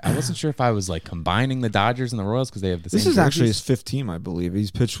 yes. I wasn't sure if I was like combining the Dodgers and the Royals because they have the same. This is actually jerseys. his fifth team, I believe. He's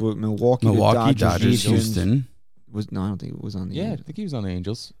pitched with Milwaukee, Dodgers, Houston. I don't think it was on the. Yeah, I think he was on the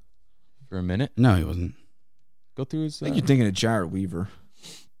Angels for a minute. No, he wasn't. Go through his. I think you're thinking of Jarrett Weaver.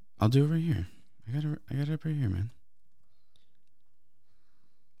 I'll do it right here. I got it right here, man.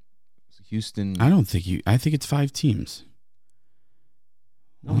 Houston. I think it's 5 teams.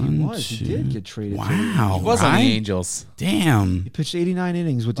 No, he was. He did get traded. Wow. He was on the Angels. Damn. He pitched 89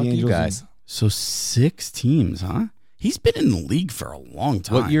 innings with Fuck the you Angels. guys. So 6 teams, huh? He's been in the league for a long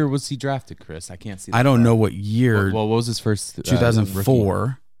time. What year was he drafted, Chris? I can't see. I don't know what year. What was his first? 2004.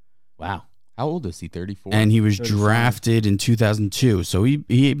 Rookie? Wow. How old is he? 34. And he was 35. drafted in 2002. So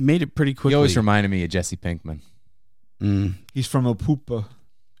he made it pretty quickly. He always reminded me of Jesse Pinkman. He's from Apupa.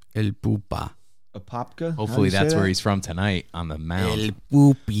 El Pupa. Apopka? Hopefully that's where he's from tonight on the mound. El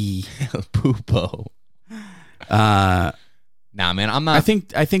Poopy. El Pupo. Nah, man, I'm not. I think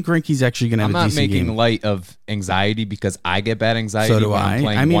Greinke's actually going to have I'm a not decent making game. light of anxiety because I get bad anxiety So do when I'm I.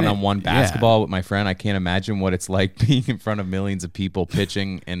 playing I mean, one-on-one yeah. basketball with my friend. I can't imagine what it's like being in front of millions of people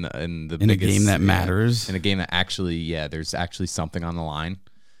pitching in the In a biggest, game that matters. In a game that actually, there's actually something on the line.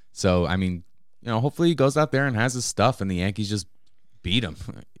 So, I mean, hopefully he goes out there and has his stuff, and the Yankees just beat him.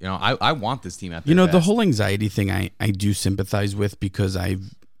 I want this team at their the best. whole anxiety thing I do sympathize with because I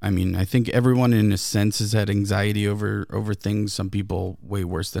think everyone in a sense has had anxiety over things. Some people way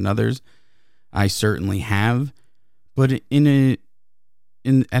worse than others. I certainly have, but at the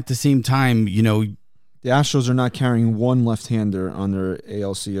same time, The Astros are not carrying one left-hander on their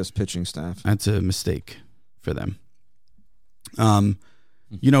ALCS pitching staff. that's a mistake for them.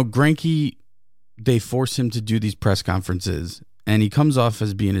 Greinke, they force him to do these press conferences, and he comes off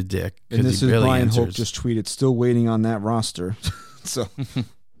as being a dick. And this he is barely Brian answers. Hope just tweeted, still waiting on that roster. So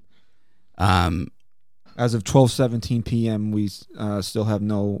as of 12:17 p.m., we still have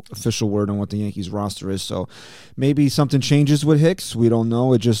no official word on what the Yankees roster is. So maybe something changes with Hicks. We don't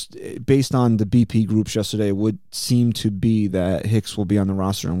know. It just, based on the BP groups yesterday, it would seem to be that Hicks will be on the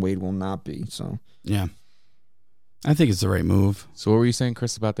roster and Wade will not be. So yeah, I think it's the right move. So what were you saying,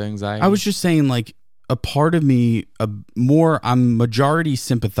 Chris, about the anxiety? I was just saying, like, a part of me, I'm majority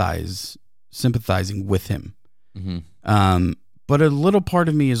sympathizing with him. Mm-hmm. But a little part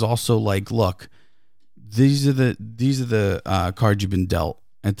of me is also like, look, these are the cards you've been dealt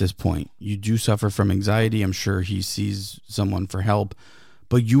at this point. You do suffer from anxiety. I'm sure he sees someone for help,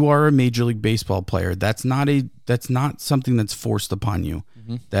 but you are a Major League Baseball player. That's not something that's forced upon you.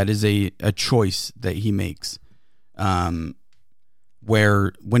 Mm-hmm. That is a choice that he makes.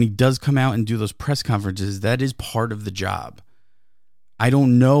 Where when he does come out and do those press conferences, that is part of the job. I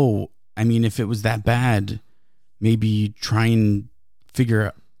don't know. I mean, if it was that bad, maybe try and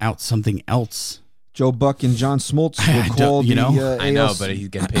figure out something else. Joe Buck and John Smoltz were called. I know, but he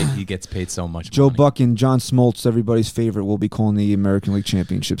gets paid so much. Joe money. Buck and John Smoltz, everybody's favorite, will be calling the American League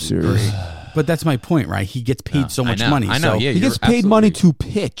Championship Series. But that's my point, right? He gets paid so much money. I know. So Yeah, he gets paid money to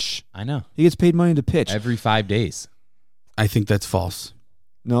pitch. I know. He gets paid money to pitch every 5 days. I think that's false.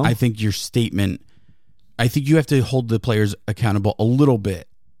 No, I think your statement. I think you have to hold the players accountable a little bit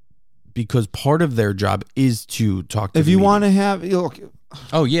because part of their job is to talk to. If you want to have,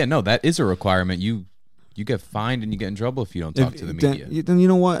 oh yeah, no, that is a requirement. You get fined and you get in trouble if you don't talk to the media. Then you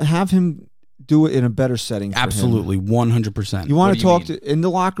know what? Have him do it in a better setting. Absolutely, 100%. You want to talk in the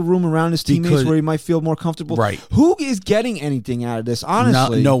locker room around his teammates where he might feel more comfortable. Right. Who is getting anything out of this?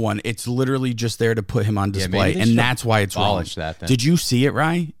 Honestly, no one. It's literally just there to put him on display, and that's why it's wrong. That, then. Did you see it,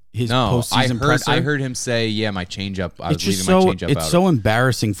 Rye? His postseason presser? I heard him say, "Yeah, my changeup. I was leaving my changeup out." It's so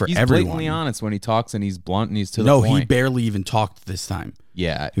embarrassing for everyone. He's blatantly honest when he talks, and he's blunt, and he's to the point. No, he barely even talked this time.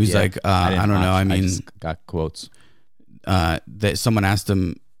 Yeah, he was like, "I don't know. I mean, just got quotes." That someone asked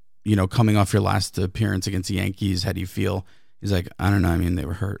him, coming off your last appearance against the Yankees, how do you feel? He's like, I don't know. I mean, they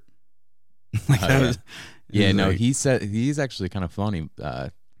were hurt. He said he's actually kind of funny.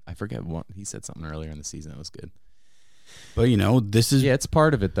 I forget what he said something earlier in the season that was good. But this is it's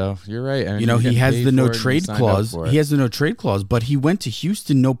part of it though. You're right. I mean, he has the no trade clause. He has the no trade clause, but he went to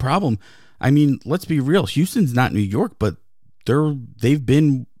Houston, no problem. I mean, let's be real. Houston's not New York, but they've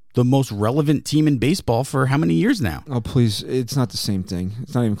been the most relevant team in baseball for how many years now? Oh, please. It's not the same thing.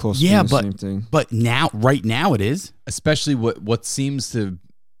 It's not even close to being the same thing. But right now it is. Especially what seems to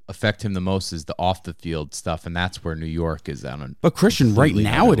affect him the most is the off the field stuff, and that's where New York is on. But Christian, right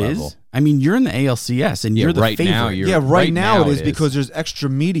now it is. I mean, you're in the ALCS, and you're the right favorite. Now, right now it is because there's extra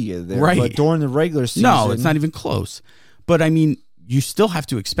media there. Right. But during the regular season, no, it's not even close. But I mean, you still have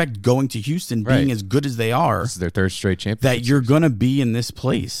to expect going to Houston, being as good as they are. This is their third straight championship. That you're going to be in this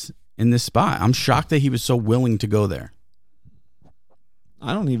place, in this spot. I'm shocked that he was so willing to go there.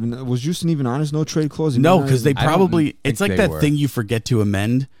 I don't even. Was Houston even on his no trade clause? No, because they probably. It's like that thing you forget to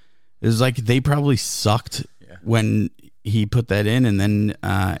amend. It's like they probably sucked when he put that in, and then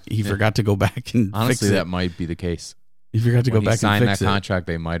he forgot to go back and honestly, fix it. That might be the case. He forgot to go back and fix it. When he signed that contract,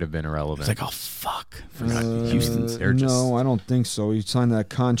 they might have been irrelevant. It's like, oh, fuck. Houston's. No, I don't think so. He signed that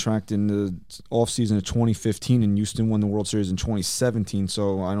contract in the offseason of 2015, and Houston won the World Series in 2017,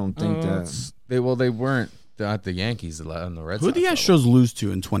 so I don't think that. They weren't at the Yankees on the Red Sox. Who did the Astros lose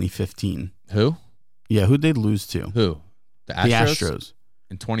to in 2015? Who? Yeah, who'd they lose to? Who? The Astros? The Astros.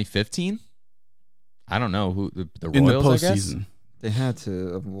 In 2015? I don't know. Who the Royals, in the postseason? I guess? They had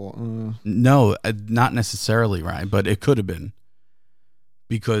to. No, not necessarily, right? But it could have been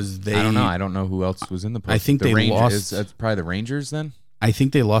because they. I don't know. I don't know who else was in the postseason. I think they lost. That's probably the Rangers then. I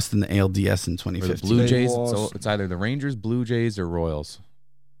think they lost in the ALDS in 2015. Or the Blue Jays. It's either the Rangers, Blue Jays, or Royals.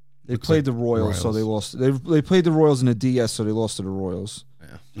 They played the Royals, so they lost. They played the Royals in the DS, so they lost to the Royals.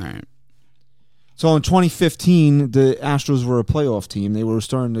 Yeah. All right. So in 2015, the Astros were a playoff team. They were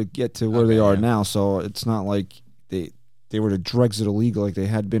starting to get to where they are now. So it's not like they were the dregs of the league like they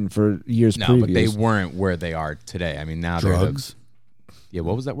had been for years previous. No, but they weren't where they are today. I mean, now drugs. Yeah,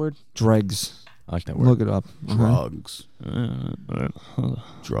 what was that word? Dregs. I like that word. Look it up. Drugs.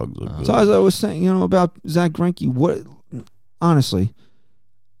 Drugs are good. So as I was saying, about Zach Greinke, what? Honestly,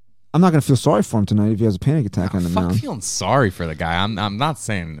 I'm not going to feel sorry for him tonight if he has a panic attack on the mound. I'm feeling sorry for the guy. I'm not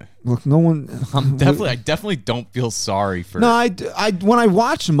saying. Look, no one. I definitely don't feel sorry for. No, I when I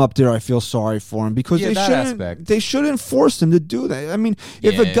watch him up there, I feel sorry for him because they shouldn't force him to do that. I mean,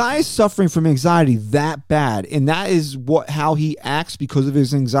 if a guy is suffering from anxiety that bad, and that is how he acts because of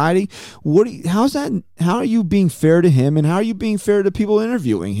his anxiety, how's that? How are you being fair to him, and how are you being fair to people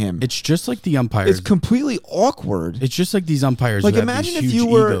interviewing him? It's just like the umpires. It's completely awkward. It's just like these umpires. Like who imagine have if these you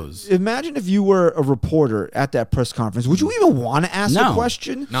huge were. egos. Imagine if you were a reporter at that press conference. Would you even want to ask a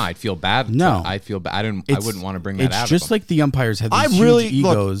question? No, I'd feel bad. No, I feel bad. I wouldn't want to bring that out. It's just like the umpires have these huge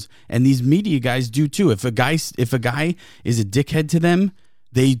egos, and these media guys do too. If a guy is a dickhead to them,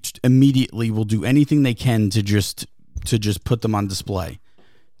 they immediately will do anything they can to just put them on display.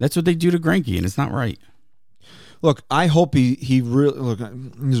 That's what they do to Greinke, and it's not right. Look, I hope he really look.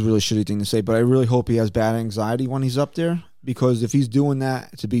 This is a really shitty thing to say, but I really hope he has bad anxiety when he's up there, because if he's doing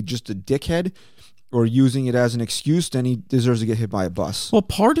that to be just a dickhead or using it as an excuse, then he deserves to get hit by a bus. Well,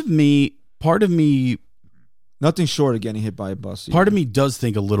 part of me Nothing short of getting hit by a bus. Part of me does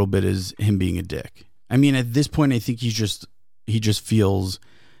think a little bit is him being a dick. I mean, at this point, I think he just feels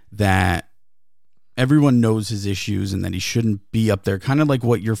that everyone knows his issues and that he shouldn't be up there, kind of like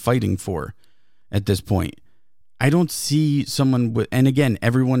what you're fighting for at this point. I don't see someone with, and again,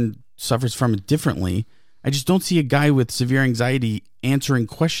 everyone suffers from it differently. I just don't see a guy with severe anxiety answering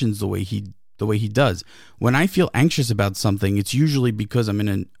questions the way he does. When I feel anxious about something, it's usually because I'm in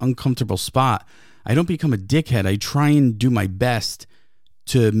an uncomfortable spot. I don't become a dickhead. I try and do my best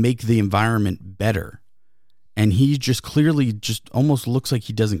to make the environment better. And he just clearly just almost looks like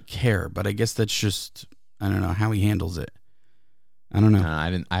he doesn't care. But I guess that's just, I don't know how he handles it. I don't know.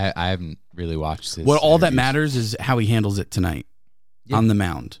 I haven't really watched his. All that matters is how he handles it tonight on the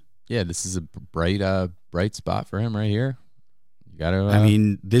mound. Yeah, this is a bright spot for him right here. You gotta. I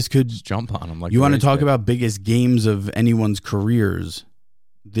mean, this could just jump on him. Like you want to talk about biggest games of anyone's careers.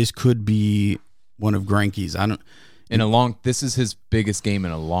 This could be one of Greinke's. This is his biggest game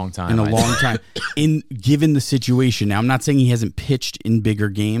in a long time. Given the situation. Now, I'm not saying he hasn't pitched in bigger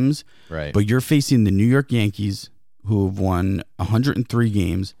games, right? But you're facing the New York Yankees, who have won 103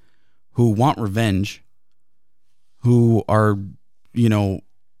 games, who want revenge, who are,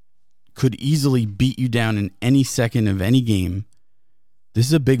 could easily beat you down in any second of any game. This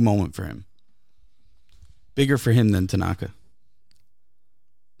is a big moment for him. Bigger for him than Tanaka.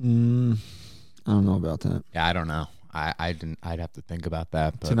 I don't know about that. Yeah, I don't know. I'd have to think about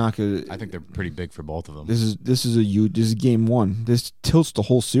that. But Tanaka, I think they're pretty big for both of them. This is game one. This tilts the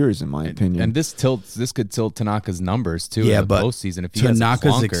whole series, in my opinion. And this could tilt Tanaka's numbers too. Yeah, in the but postseason, if he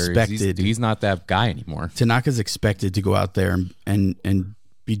Tanaka's has a clunker, expected. He's not that guy anymore. Tanaka's expected to go out there and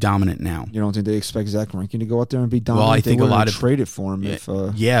be dominant now. You don't think they expect Zach Greinke to go out there and be dominant? Well, I think a lot of trade it for him.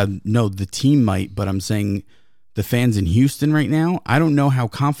 The team might, but I'm saying the fans in Houston right now, I don't know how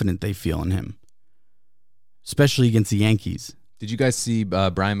confident they feel in him, especially against the Yankees. Did you guys see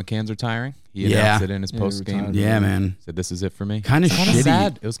Brian McCann's retiring? He announced it in his post game. Yeah, man. Said this is it for me. Kind of shitty.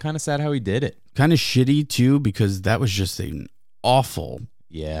 Sad. It was kind of sad how he did it. Kind of shitty too, because that was just an awful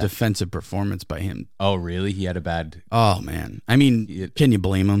Yeah. defensive performance by him. Oh, really? He had a bad... Oh, man. I mean, can you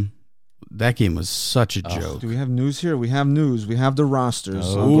blame him? That game was such a joke. Do we have news here? We have news. We have the rosters.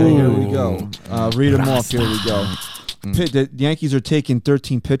 Oh. Okay, here we go. Read them off. Here we go. The Yankees are taking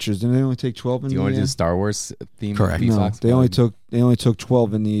 13 pitchers. Didn't they only take 12 in Do you want to do the Star Wars theme? Correct. No, they only took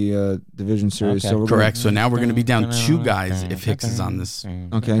 12 in the division series. Okay. So we're Correct. So now we're going to be down 2 guys if Hicks is on this.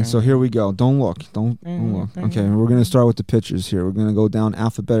 Okay, so here we go. Don't look. Don't look. Okay, we're going to start with the pitchers here. We're going to go down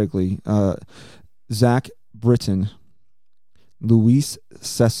alphabetically. Zach Britton, Luis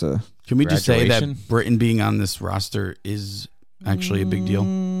Cessa. Can we just say that Britain being on this roster is actually a big deal?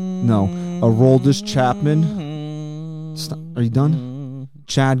 No. Aroldis Chapman. Are you done?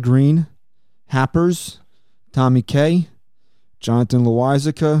 Chad Green, Happers, Tommy K, Jonathan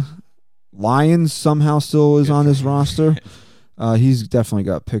Loizaga, Lyons somehow still is on this roster. He's definitely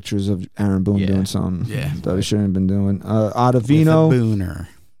got pictures of Aaron Boone doing something that he shouldn't have been doing. Ottavino, Booner,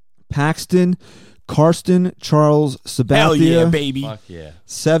 Paxton, Karsten, Charles, Sabathia. Hell yeah, baby. Fuck yeah.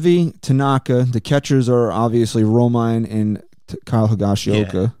 Sevi, Tanaka. The catchers are obviously Romine and Kyle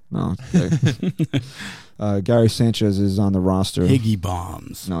Higashioka. No, okay. Gary Sanchez is on the roster. Higgy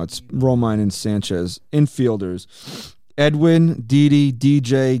bombs. No, it's Romine and Sanchez. Infielders: Edwin, Didi,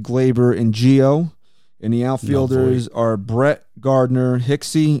 DJ, Glaber, and Gio. And the outfielders are Brett Gardner,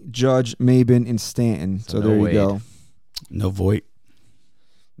 Hicksey, Judge, Maben, and Stanton. So there you go. No Voit.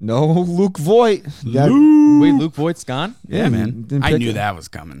 No Luke Voit. Wait, Luke Voigt's gone? Yeah, man. I knew that was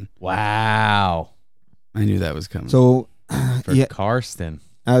coming. Wow. I knew that was coming. So For Karsten.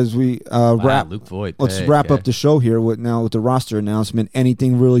 As we wrap, Luke Voigt. let's wrap up the show here with the roster announcement.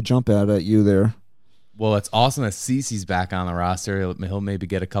 Anything really jump out at you there? Well, it's awesome that CeCe's back on the roster. He'll maybe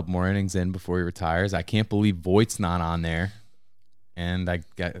get a couple more innings in before he retires. I can't believe Voigt's not on there. And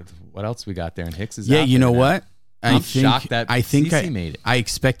what else we got there? And Hicks is out you know now. what? I'm shocked that CeCe made it. I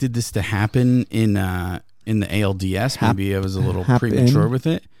expected this to happen in the ALDS. Maybe I was a little premature with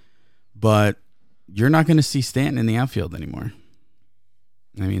it, but you're not going to see Stanton in the outfield anymore.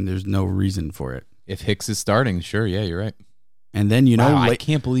 I mean, there's no reason for it. If Hicks is starting, sure, yeah, you're right. And then I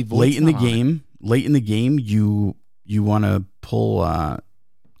can't believe Voigt's late in the game, you want to pull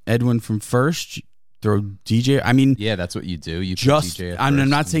Edwin from first, throw DJ. I mean, yeah, that's what you do. You just put DJ at I'm first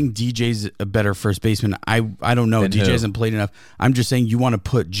not saying DJ's a better first baseman. I don't know. DJ hasn't played enough. I'm just saying you want to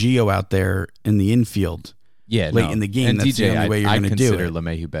put Gio out there in the infield. Yeah, late in the game. And that's DJ, the only way you're going to do it. I consider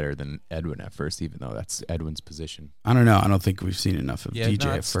LeMahieu better than Edwin at first, even though that's Edwin's position. I don't know. I don't think we've seen enough of DJ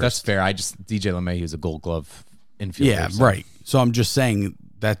at first. That's fair. DJ LeMahieu is a Gold Glove infielder. Yeah, right. So I'm just saying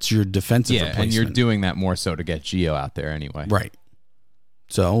That's your defensive replacement. and you're doing that more so to get Gio out there anyway. Right.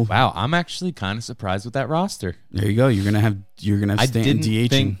 So wow, I'm actually kind of surprised with that roster. There you go. You're gonna have I Stanton didn't DHing.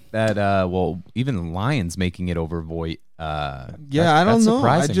 think that. Even the Lions making it over Voit. I don't know.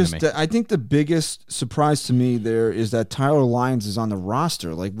 I think the biggest surprise to me there is that Tyler Lyons is on the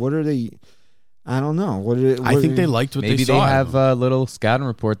roster. Like, what are they? I don't know. I think they liked what maybe they saw. Maybe they have a little scouting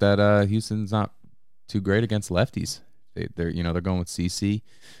report that Houston's not too great against lefties. They're going with CC.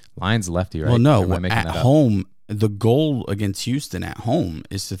 Lions lefty, right? Well, no. At home, the goal against Houston at home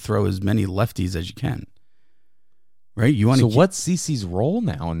is to throw as many lefties as you can. Right? You want to. So what's CC's role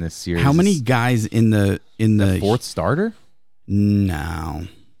now in this series? How many guys in the fourth starter? No.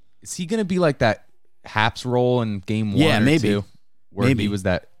 Is he going to be like that Haps role in game 1 or maybe. 2? Where he was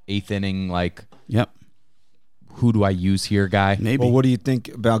that 8th inning, like, yep. Who do I use here, guy? Maybe. Well, what do you think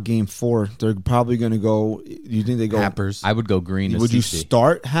about game 4? They're probably going to go. You think they go Happers? I would go Green. Would you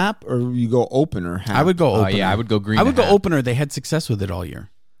start Hap or you go opener? Hap? I would go opener. I would go Green. I would go opener. They had success with it all year.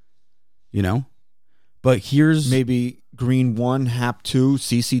 But here's maybe Green 1, Hap 2,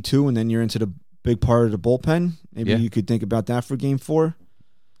 CC 2, and then you're into the big part of the bullpen. Maybe you could think about that for game 4.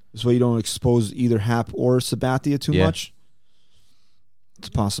 This way you don't expose either Hap or Sabathia too much. It's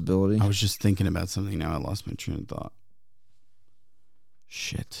a possibility. I was just thinking about something now. I lost my train of thought.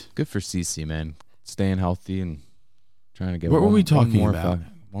 Shit. Good for CC, man. Staying healthy and trying to get what were we talking about?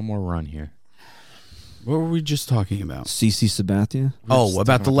 One more run here. What were we just talking about? CC Sabathia.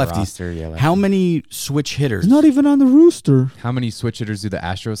 About the lefties. How many switch hitters? He's not even on the rooster. How many switch hitters do the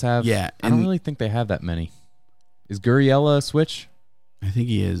Astros have? Yeah. I don't really think they have that many. Is Gurriela a switch? I think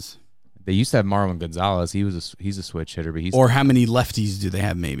he is. They used to have Marlon Gonzalez. He's a switch hitter, but he's or how many lefties do they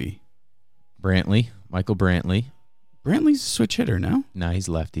have? Maybe Michael Brantley. Brantley's a switch hitter, no? No, he's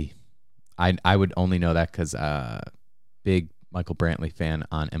lefty. I would only know that because big Michael Brantley fan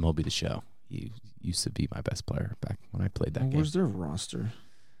on MLB The Show. He used to be my best player back when I played that game. Where's their roster?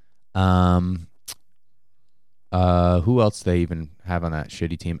 Who else do they even have on that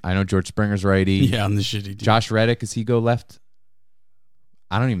shitty team? I know George Springer's righty. Yeah, on the shitty team. Josh Reddick, does he go left?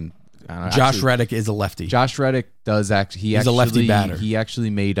 I don't know. Josh Reddick is a lefty. Josh Reddick does actually. He's a lefty batter. He actually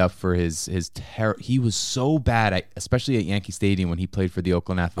made up for his terror. He was so bad, especially at Yankee Stadium when he played for the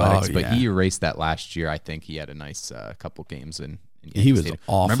Oakland Athletics. But he erased that last year. I think he had a nice couple games in Yankee he was Stadium.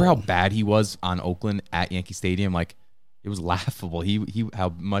 awful. Remember how bad he was on Oakland at Yankee Stadium? Like it was laughable. He how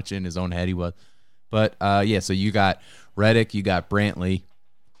much in his own head he was. But so you got Reddick, you got Brantley.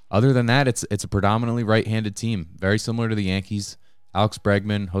 Other than that, it's a predominantly right-handed team, very similar to the Yankees. Alex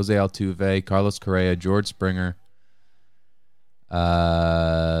Bregman, Jose Altuve, Carlos Correa, George Springer.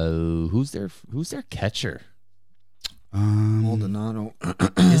 Who's their catcher? Maldonado.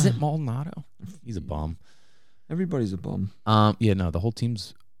 Is it Maldonado? He's a bum. Everybody's a bum. The whole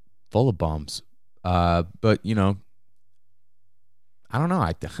team's full of bums. But I don't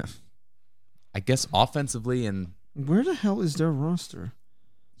know. I guess offensively and where the hell is their roster?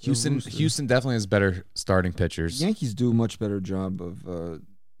 Houston definitely has better starting pitchers. Yankees do a much better job of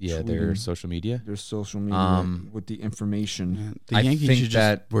their social media. Their social media with the information. The Yankees should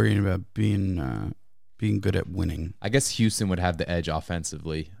just worrying about being good at winning. I guess Houston would have the edge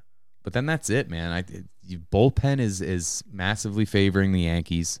offensively, but then that's it, man. Bullpen is massively favoring the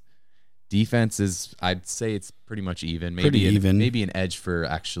Yankees. Defense is, I'd say it's pretty much even. Maybe an edge for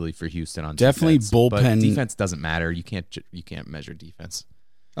Houston on definitely defense. Bullpen. But defense doesn't matter. You can't measure defense.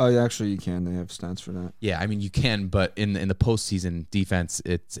 Oh, yeah, actually, you can. They have stats for that. Yeah, I mean you can, but in the postseason defense,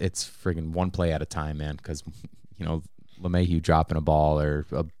 it's friggin' one play at a time, man. Because LeMahieu dropping a ball or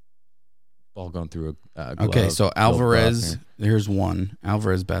a ball going through a glove. Okay, so Alvarez, here's one.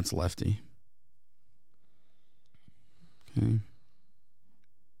 Alvarez bats lefty. Okay.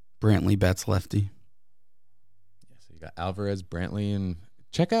 Brantley bats lefty. Yeah, so you got Alvarez, Brantley, and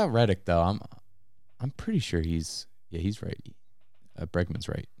check out Reddick though. I'm pretty sure he's right. Bregman's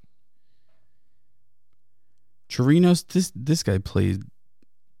right. Chirinos, this guy played.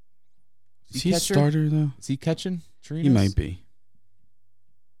 Is he a starter though? Is he catching Chirinos? He might be.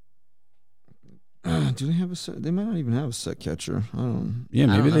 Do they have a set? They might not even have a set catcher. I don't. Yeah,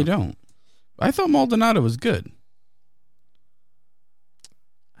 maybe they don't. I thought Maldonado was good.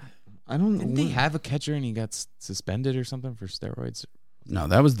 I don't know. Didn't they have a catcher and he got suspended or something for steroids? No,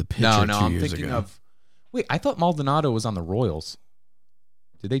 that was the pitcher. No, I'm thinking of. Wait, I thought Maldonado was on the Royals.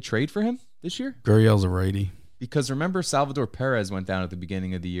 Did they trade for him this year? Gurriel's a righty. Because remember, Salvador Perez went down at the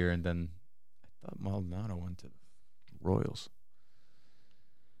beginning of the year, and then I thought Maldonado went to the Royals.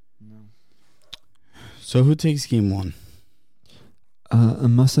 No. So who takes game 1?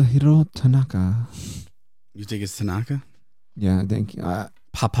 Masahiro Tanaka. You think it's Tanaka? Yeah, I think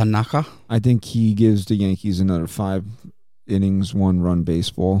Papanaka. I think he gives the Yankees another 5 innings, 1-run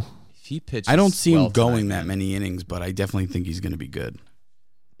baseball. If he pitches, I don't see him well going tonight, that many innings, but I definitely think he's going to be good.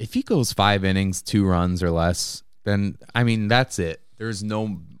 If he goes 5 innings, 2 runs or less, then I mean that's it. There's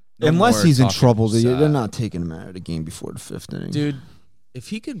no Unless more he's in talking, trouble, they're not taking him out of the game before the 5th inning. dude. If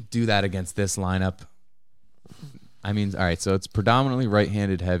he could do that against this lineup, I mean, all right. So it's predominantly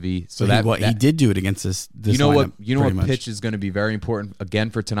right-handed heavy. So he did do it against this you know lineup, what pitch is going to be very important again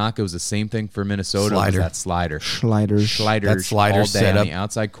for Tanaka. It was the same thing for Minnesota. Slider. Was that slider. Sliders. That slider all day set on up the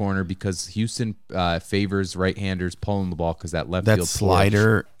outside corner because Houston favors right-handers pulling the ball because that left that field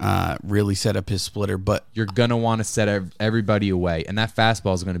slider really set up his splitter. But you're gonna want to set everybody away, and that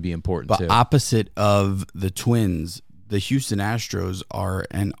fastball is going to be important too. Opposite of the Twins, the Houston Astros are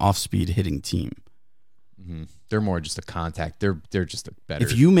an off-speed hitting team. Mm-hmm. They're more just a contact. They're just a better.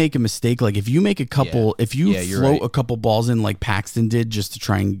 If you make a mistake, like if you make a couple, if you float right. a couple balls in like Paxton did, just to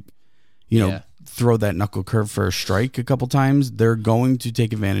try and throw that knuckle curve for a strike a couple times, they're going to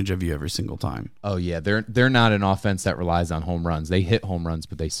take advantage of you every single time. Oh yeah, they're not an offense that relies on home runs. They hit home runs,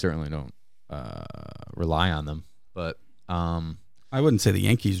 but they certainly don't rely on them. But I wouldn't say the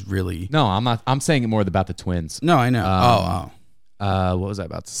Yankees really. No, I'm not. I'm saying it more about the Twins. No, I know. What was I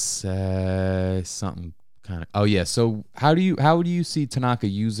about to say? Something kind of. Oh yeah. So how do you see Tanaka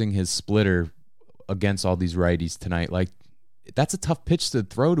using his splitter against all these righties tonight? Like that's a tough pitch to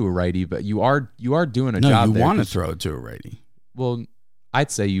throw to a righty, but you are doing a job. No, you there want to throw it to a righty. Well,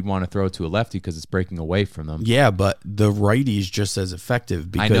 I'd say you'd want to throw it to a lefty because it's breaking away from them. Yeah, but the righty's just as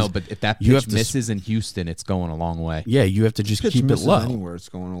effective. Because I know, but if that pitch misses in Houston, it's going a long way. Yeah, you have to just keep it low. Anywhere it's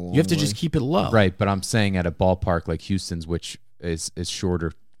going a long You have to way. just keep it low. Right, but I'm saying at a ballpark like Houston's, which is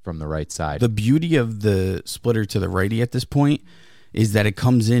shorter from the right side. The beauty of the splitter to the righty at this point is that it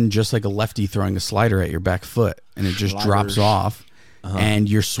comes in just like a lefty throwing a slider at your back foot, and it just drops off, and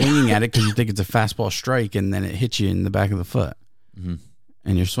you're swinging at it because you think it's a fastball strike, and then it hits you in the back of the foot, and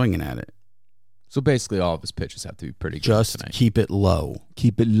you're swinging at it. So basically, all of his pitches have to be pretty good Just tonight. keep it low.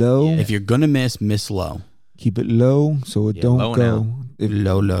 Keep it low. If you're gonna miss low. Keep it low so it don't low go.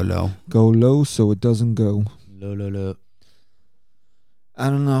 now. Low. Go low so it doesn't go. Low. I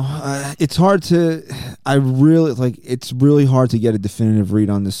don't know. It's hard to. It's really hard to get a definitive read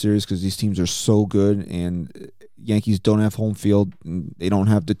on this series because these teams are so good, and Yankees don't have home field. And they don't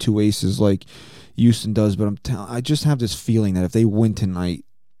have the 2 aces like Houston does. But I just have this feeling that if they win tonight,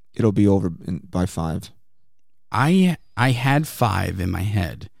 it'll be over by 5. I had 5 in my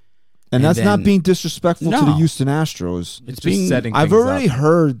head. And that's then, not being disrespectful to the No. Houston Astros. It's just being setting I've things already up.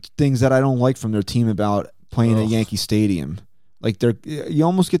 heard things that I don't like from their team about playing at Yankee Stadium. Like you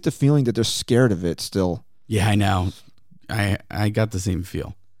almost get the feeling that they're scared of it still. Yeah, I know. I got the same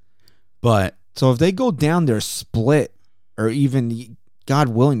feel. But So if they go down there split, or even God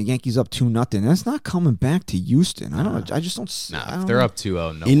willing, the Yankees up 2-0, that's not coming back to Houston. I just don't. Nah, if they're up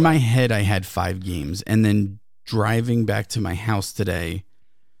 2-0, no. in way. my head, I had 5 games, and then driving back to my house today, I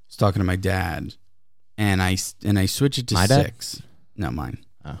was talking to my dad, and I switched it to My dad? 6. No, mine.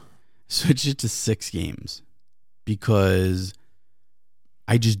 Oh. Switched it to 6 games because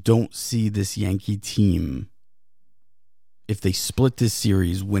I just don't see this Yankee team, if they split this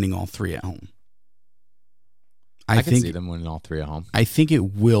series, winning all 3 at home. I can see them winning all 3 at home. I think it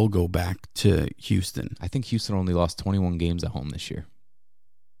will go back to Houston. I think Houston only lost 21 games at home this year.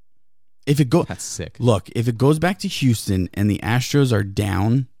 If it go, That's sick. Look, if it goes back to Houston and the Astros are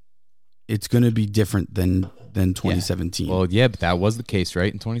down, it's going to be different than 2017. Well, yeah, but that was the case,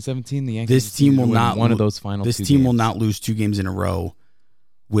 right? In 2017, the Yankees. This team will win not one of those final. This 2 team will games. not lose 2 games in a row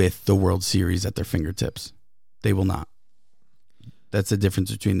with the World Series at their fingertips. They will not. That's the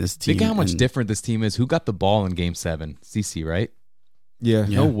difference between this team. Think how much and- different this team is. Who got the ball in Game 7? CC, right? Yeah.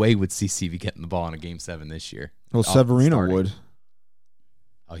 Yeah. No way would CC be getting the ball in a Game 7 this year. Well, Oh, Severino starting. would.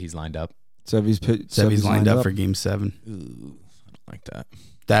 Oh, he's lined up. Sevy's lined up for Game 7. Ooh, I don't like that.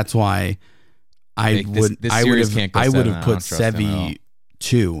 That's why I This series can't go would 7. have I put don't trust him at all. Sevy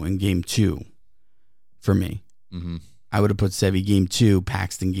 2 in Game 2 for me. Mm-hmm. I would have put Sevy Game 2,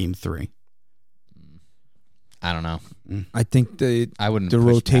 Paxton Game 3. I don't know. I think I wouldn't. the push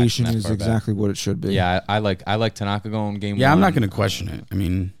rotation Paxton that is far back. exactly what it should be. Yeah, I like Tanaka going Game 1. Yeah, I'm not going to question it. I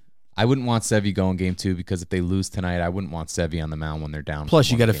mean, I wouldn't want Sevy going Game 2 because if they lose tonight, I wouldn't want Sevy on the mound when they're down.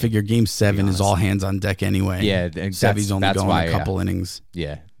 plus you got to 1 game. figure Game 7 is honest. all hands on deck anyway. Yeah, Sevy's only that's going why, a couple innings.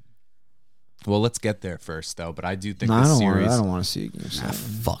 Yeah. Well, let's get there first, though. But I do think No, I this don't series. want to see a game 7.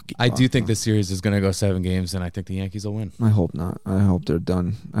 Fuck it. I do think this series is going to go 7 games, and I think the Yankees will win. I hope not. I hope they're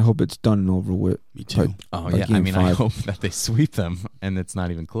done. I hope it's done and over with. Me too. By- Oh by yeah, I game mean, I 5. hope that they sweep them, and it's not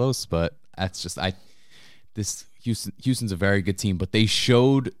even close. But that's just this Houston's a very good team, but they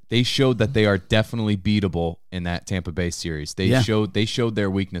showed that they are definitely beatable in that Tampa Bay series. They showed their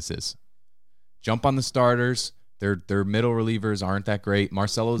weaknesses. Jump on the starters. Their middle relievers aren't that great.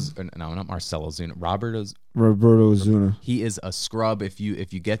 Roberto Ozuna. He is a scrub. If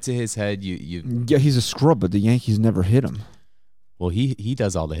you get to his head, you Yeah, he's a scrub, but the Yankees never hit him. well, he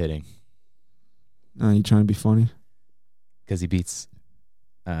does all the hitting You trying to be funny? because he beats.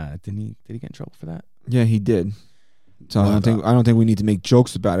 Did he get in trouble for that? Yeah, he did. So I don't think we need to make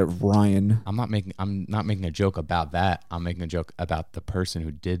jokes about it, Ryan. I'm not making a joke about that. I'm making a joke about the person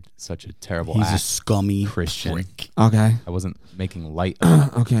who did such a terrible He's act. a scummy Christian. prick. Okay. I wasn't making light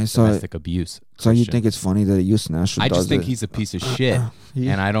of Okay, so domestic abuse. so you Christian. think it's funny that a Houston Astro I does just think it? he's a piece of shit,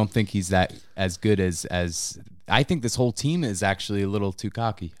 and I don't think he's that as good as I think this whole team is actually a little too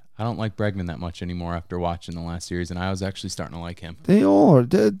cocky. I don't like Bregman that much anymore after watching the last series, and I was actually starting to like him. They are.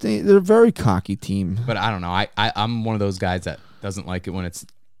 They're a very cocky team. But I don't know. I'm one of those guys that doesn't like it when it's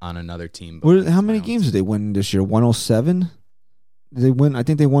on another team. How many games did they win this year? 107? Did they win? I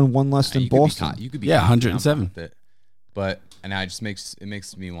think they won one less than Boston. You could be 107. But and I just makes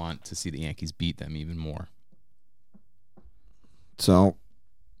me want to see the Yankees beat them even more. So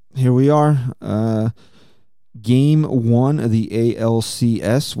here we are. Game 1 of the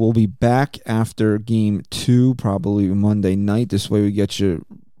ALCS. We'll be back after Game 2, probably Monday night. This way we get you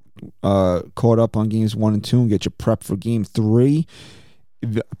caught up on Games 1 and 2 and get you prepped for Game 3.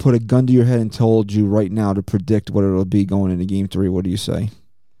 If I put a gun to your head and told you right now to predict what it'll be going into Game 3, what do you say?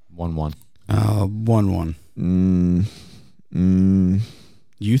 1-1. 1-1.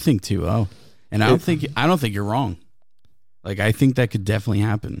 You think 2-0. And I don't think you're wrong. Like, I think that could definitely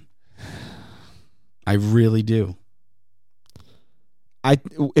happen. I really do.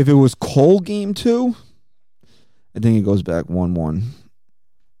 If it was Cole Game 2, I think it goes back 1-1.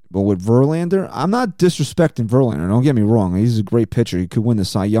 But with Verlander, I'm not disrespecting Verlander. Don't get me wrong. He's a great pitcher. He could win the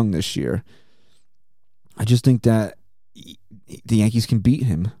Cy Young this year. I just think that the Yankees can beat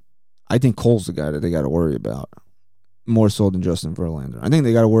him. I think Cole's the guy that they got to worry about more so than Justin Verlander. I think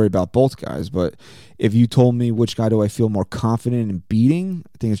they got to worry about both guys. But if you told me which guy do I feel more confident in beating,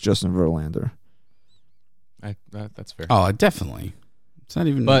 I think it's Justin Verlander. That's fair. Oh, definitely. It's not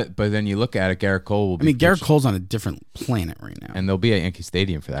even. But then you look at it, Garrett Cole will be. Garrett Cole's on a different planet right now, and they'll be at Yankee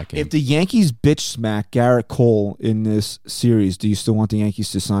Stadium for that game. If the Yankees bitch smack Garrett Cole in this series, do you still want the Yankees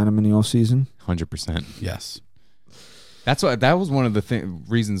to sign him in the offseason? 100%. Yes. That was one of the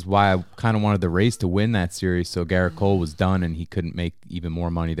reasons why I kind of wanted the Rays to win that series, so Garrett Cole was done and he couldn't make even more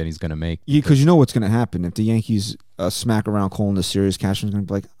money than he's going to make. Yeah, because you know what's going to happen if the Yankees smack around Cole in the series. Cashman's going to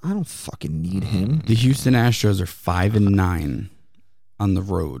be like, I don't fucking need him. The Houston Astros are 5-9 on the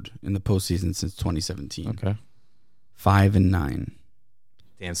road in the postseason since 2017. Okay, 5-9.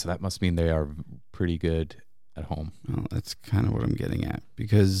 Damn, so that must mean they are pretty good at home. Well, that's kind of what I'm getting at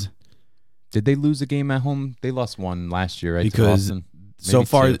because. Did they lose a game at home? They lost one last year, right? Because to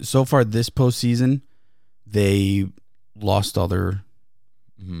Boston? so far this postseason, they lost all their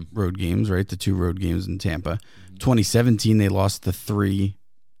road games, right? The 2 road games in Tampa. 2017, they lost the 3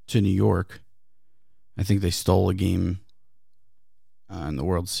 to New York. I think they stole a game in the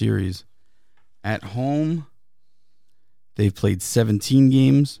World Series. At home, they've played 17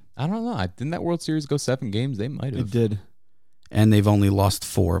 games. I don't know. Didn't that World Series go 7 games? They might have. It did. And they've only lost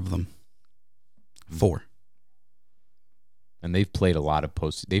 4 of them. 4. And they've played a lot of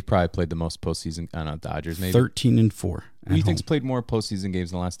They've probably played the most postseason. I don't know, Dodgers maybe. 13-4. Who do you think's played more postseason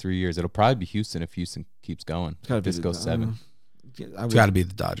games in the last 3 years? It'll probably be Houston if Houston keeps going. If this goes 7. It's got to be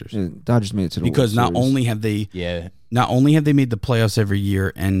the Dodgers. Yeah, Dodgers made it to the because World Series. Not only have they made the playoffs every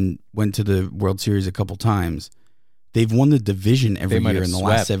year and went to the World Series a couple times, they've won the division every year in the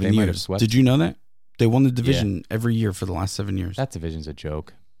last 7 years. Did you know that? They won the division every year for the last 7 years. That division's a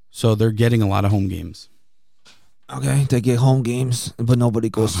joke. So they're getting a lot of home games. Okay, they get home games, but nobody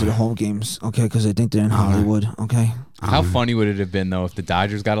goes to the home games, okay, because they think they're in Hollywood, okay? How funny would it have been, though, if the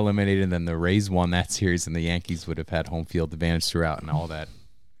Dodgers got eliminated and then the Rays won that series and the Yankees would have had home field advantage throughout and all that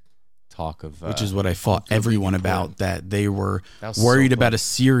talk of... Which is what I fought everyone about, that they were so worried about a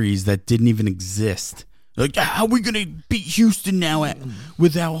series that didn't even exist. Like, how are we going to beat Houston now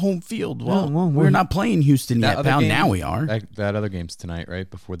without home field? Well, we're not playing Houston yet, pal. Now we are. That other game's tonight, right?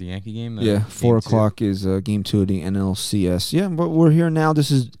 Before the Yankee game? 4 o'clock is Game 2 of the NLCS. Yeah, but we're here now.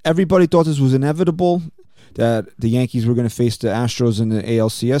 Everybody thought this was inevitable, that the Yankees were going to face the Astros in the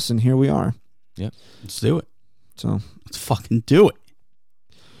ALCS, and here we are. Yep. Let's do it. So let's fucking do it.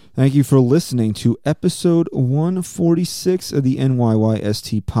 Thank you for listening to episode 146 of the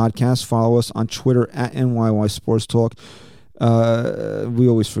NYYST podcast. Follow us on Twitter at NYY Sports Talk. We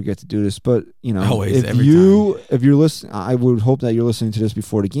always forget to do this, but you know, Always, if you're listening, I would hope that you're listening to this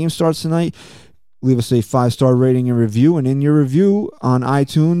before the game starts tonight. Leave us a 5-star rating and review, and in your review on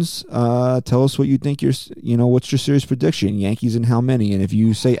iTunes, tell us what you think. What's your series prediction? Yankees and how many? And if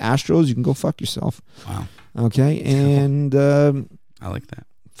you say Astros, you can go fuck yourself. Wow. Okay, and I like that.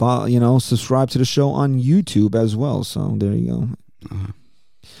 Follow, subscribe to the show on YouTube as well. So there you go. Uh-huh.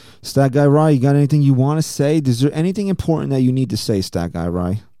 Stat Guy Rye, you got anything you want to say? Is there anything important that you need to say, Stat Guy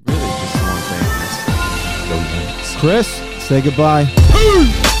Rye? Really, just one thing. Go Yankees. Chris, say goodbye.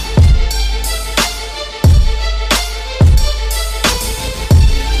 Peace.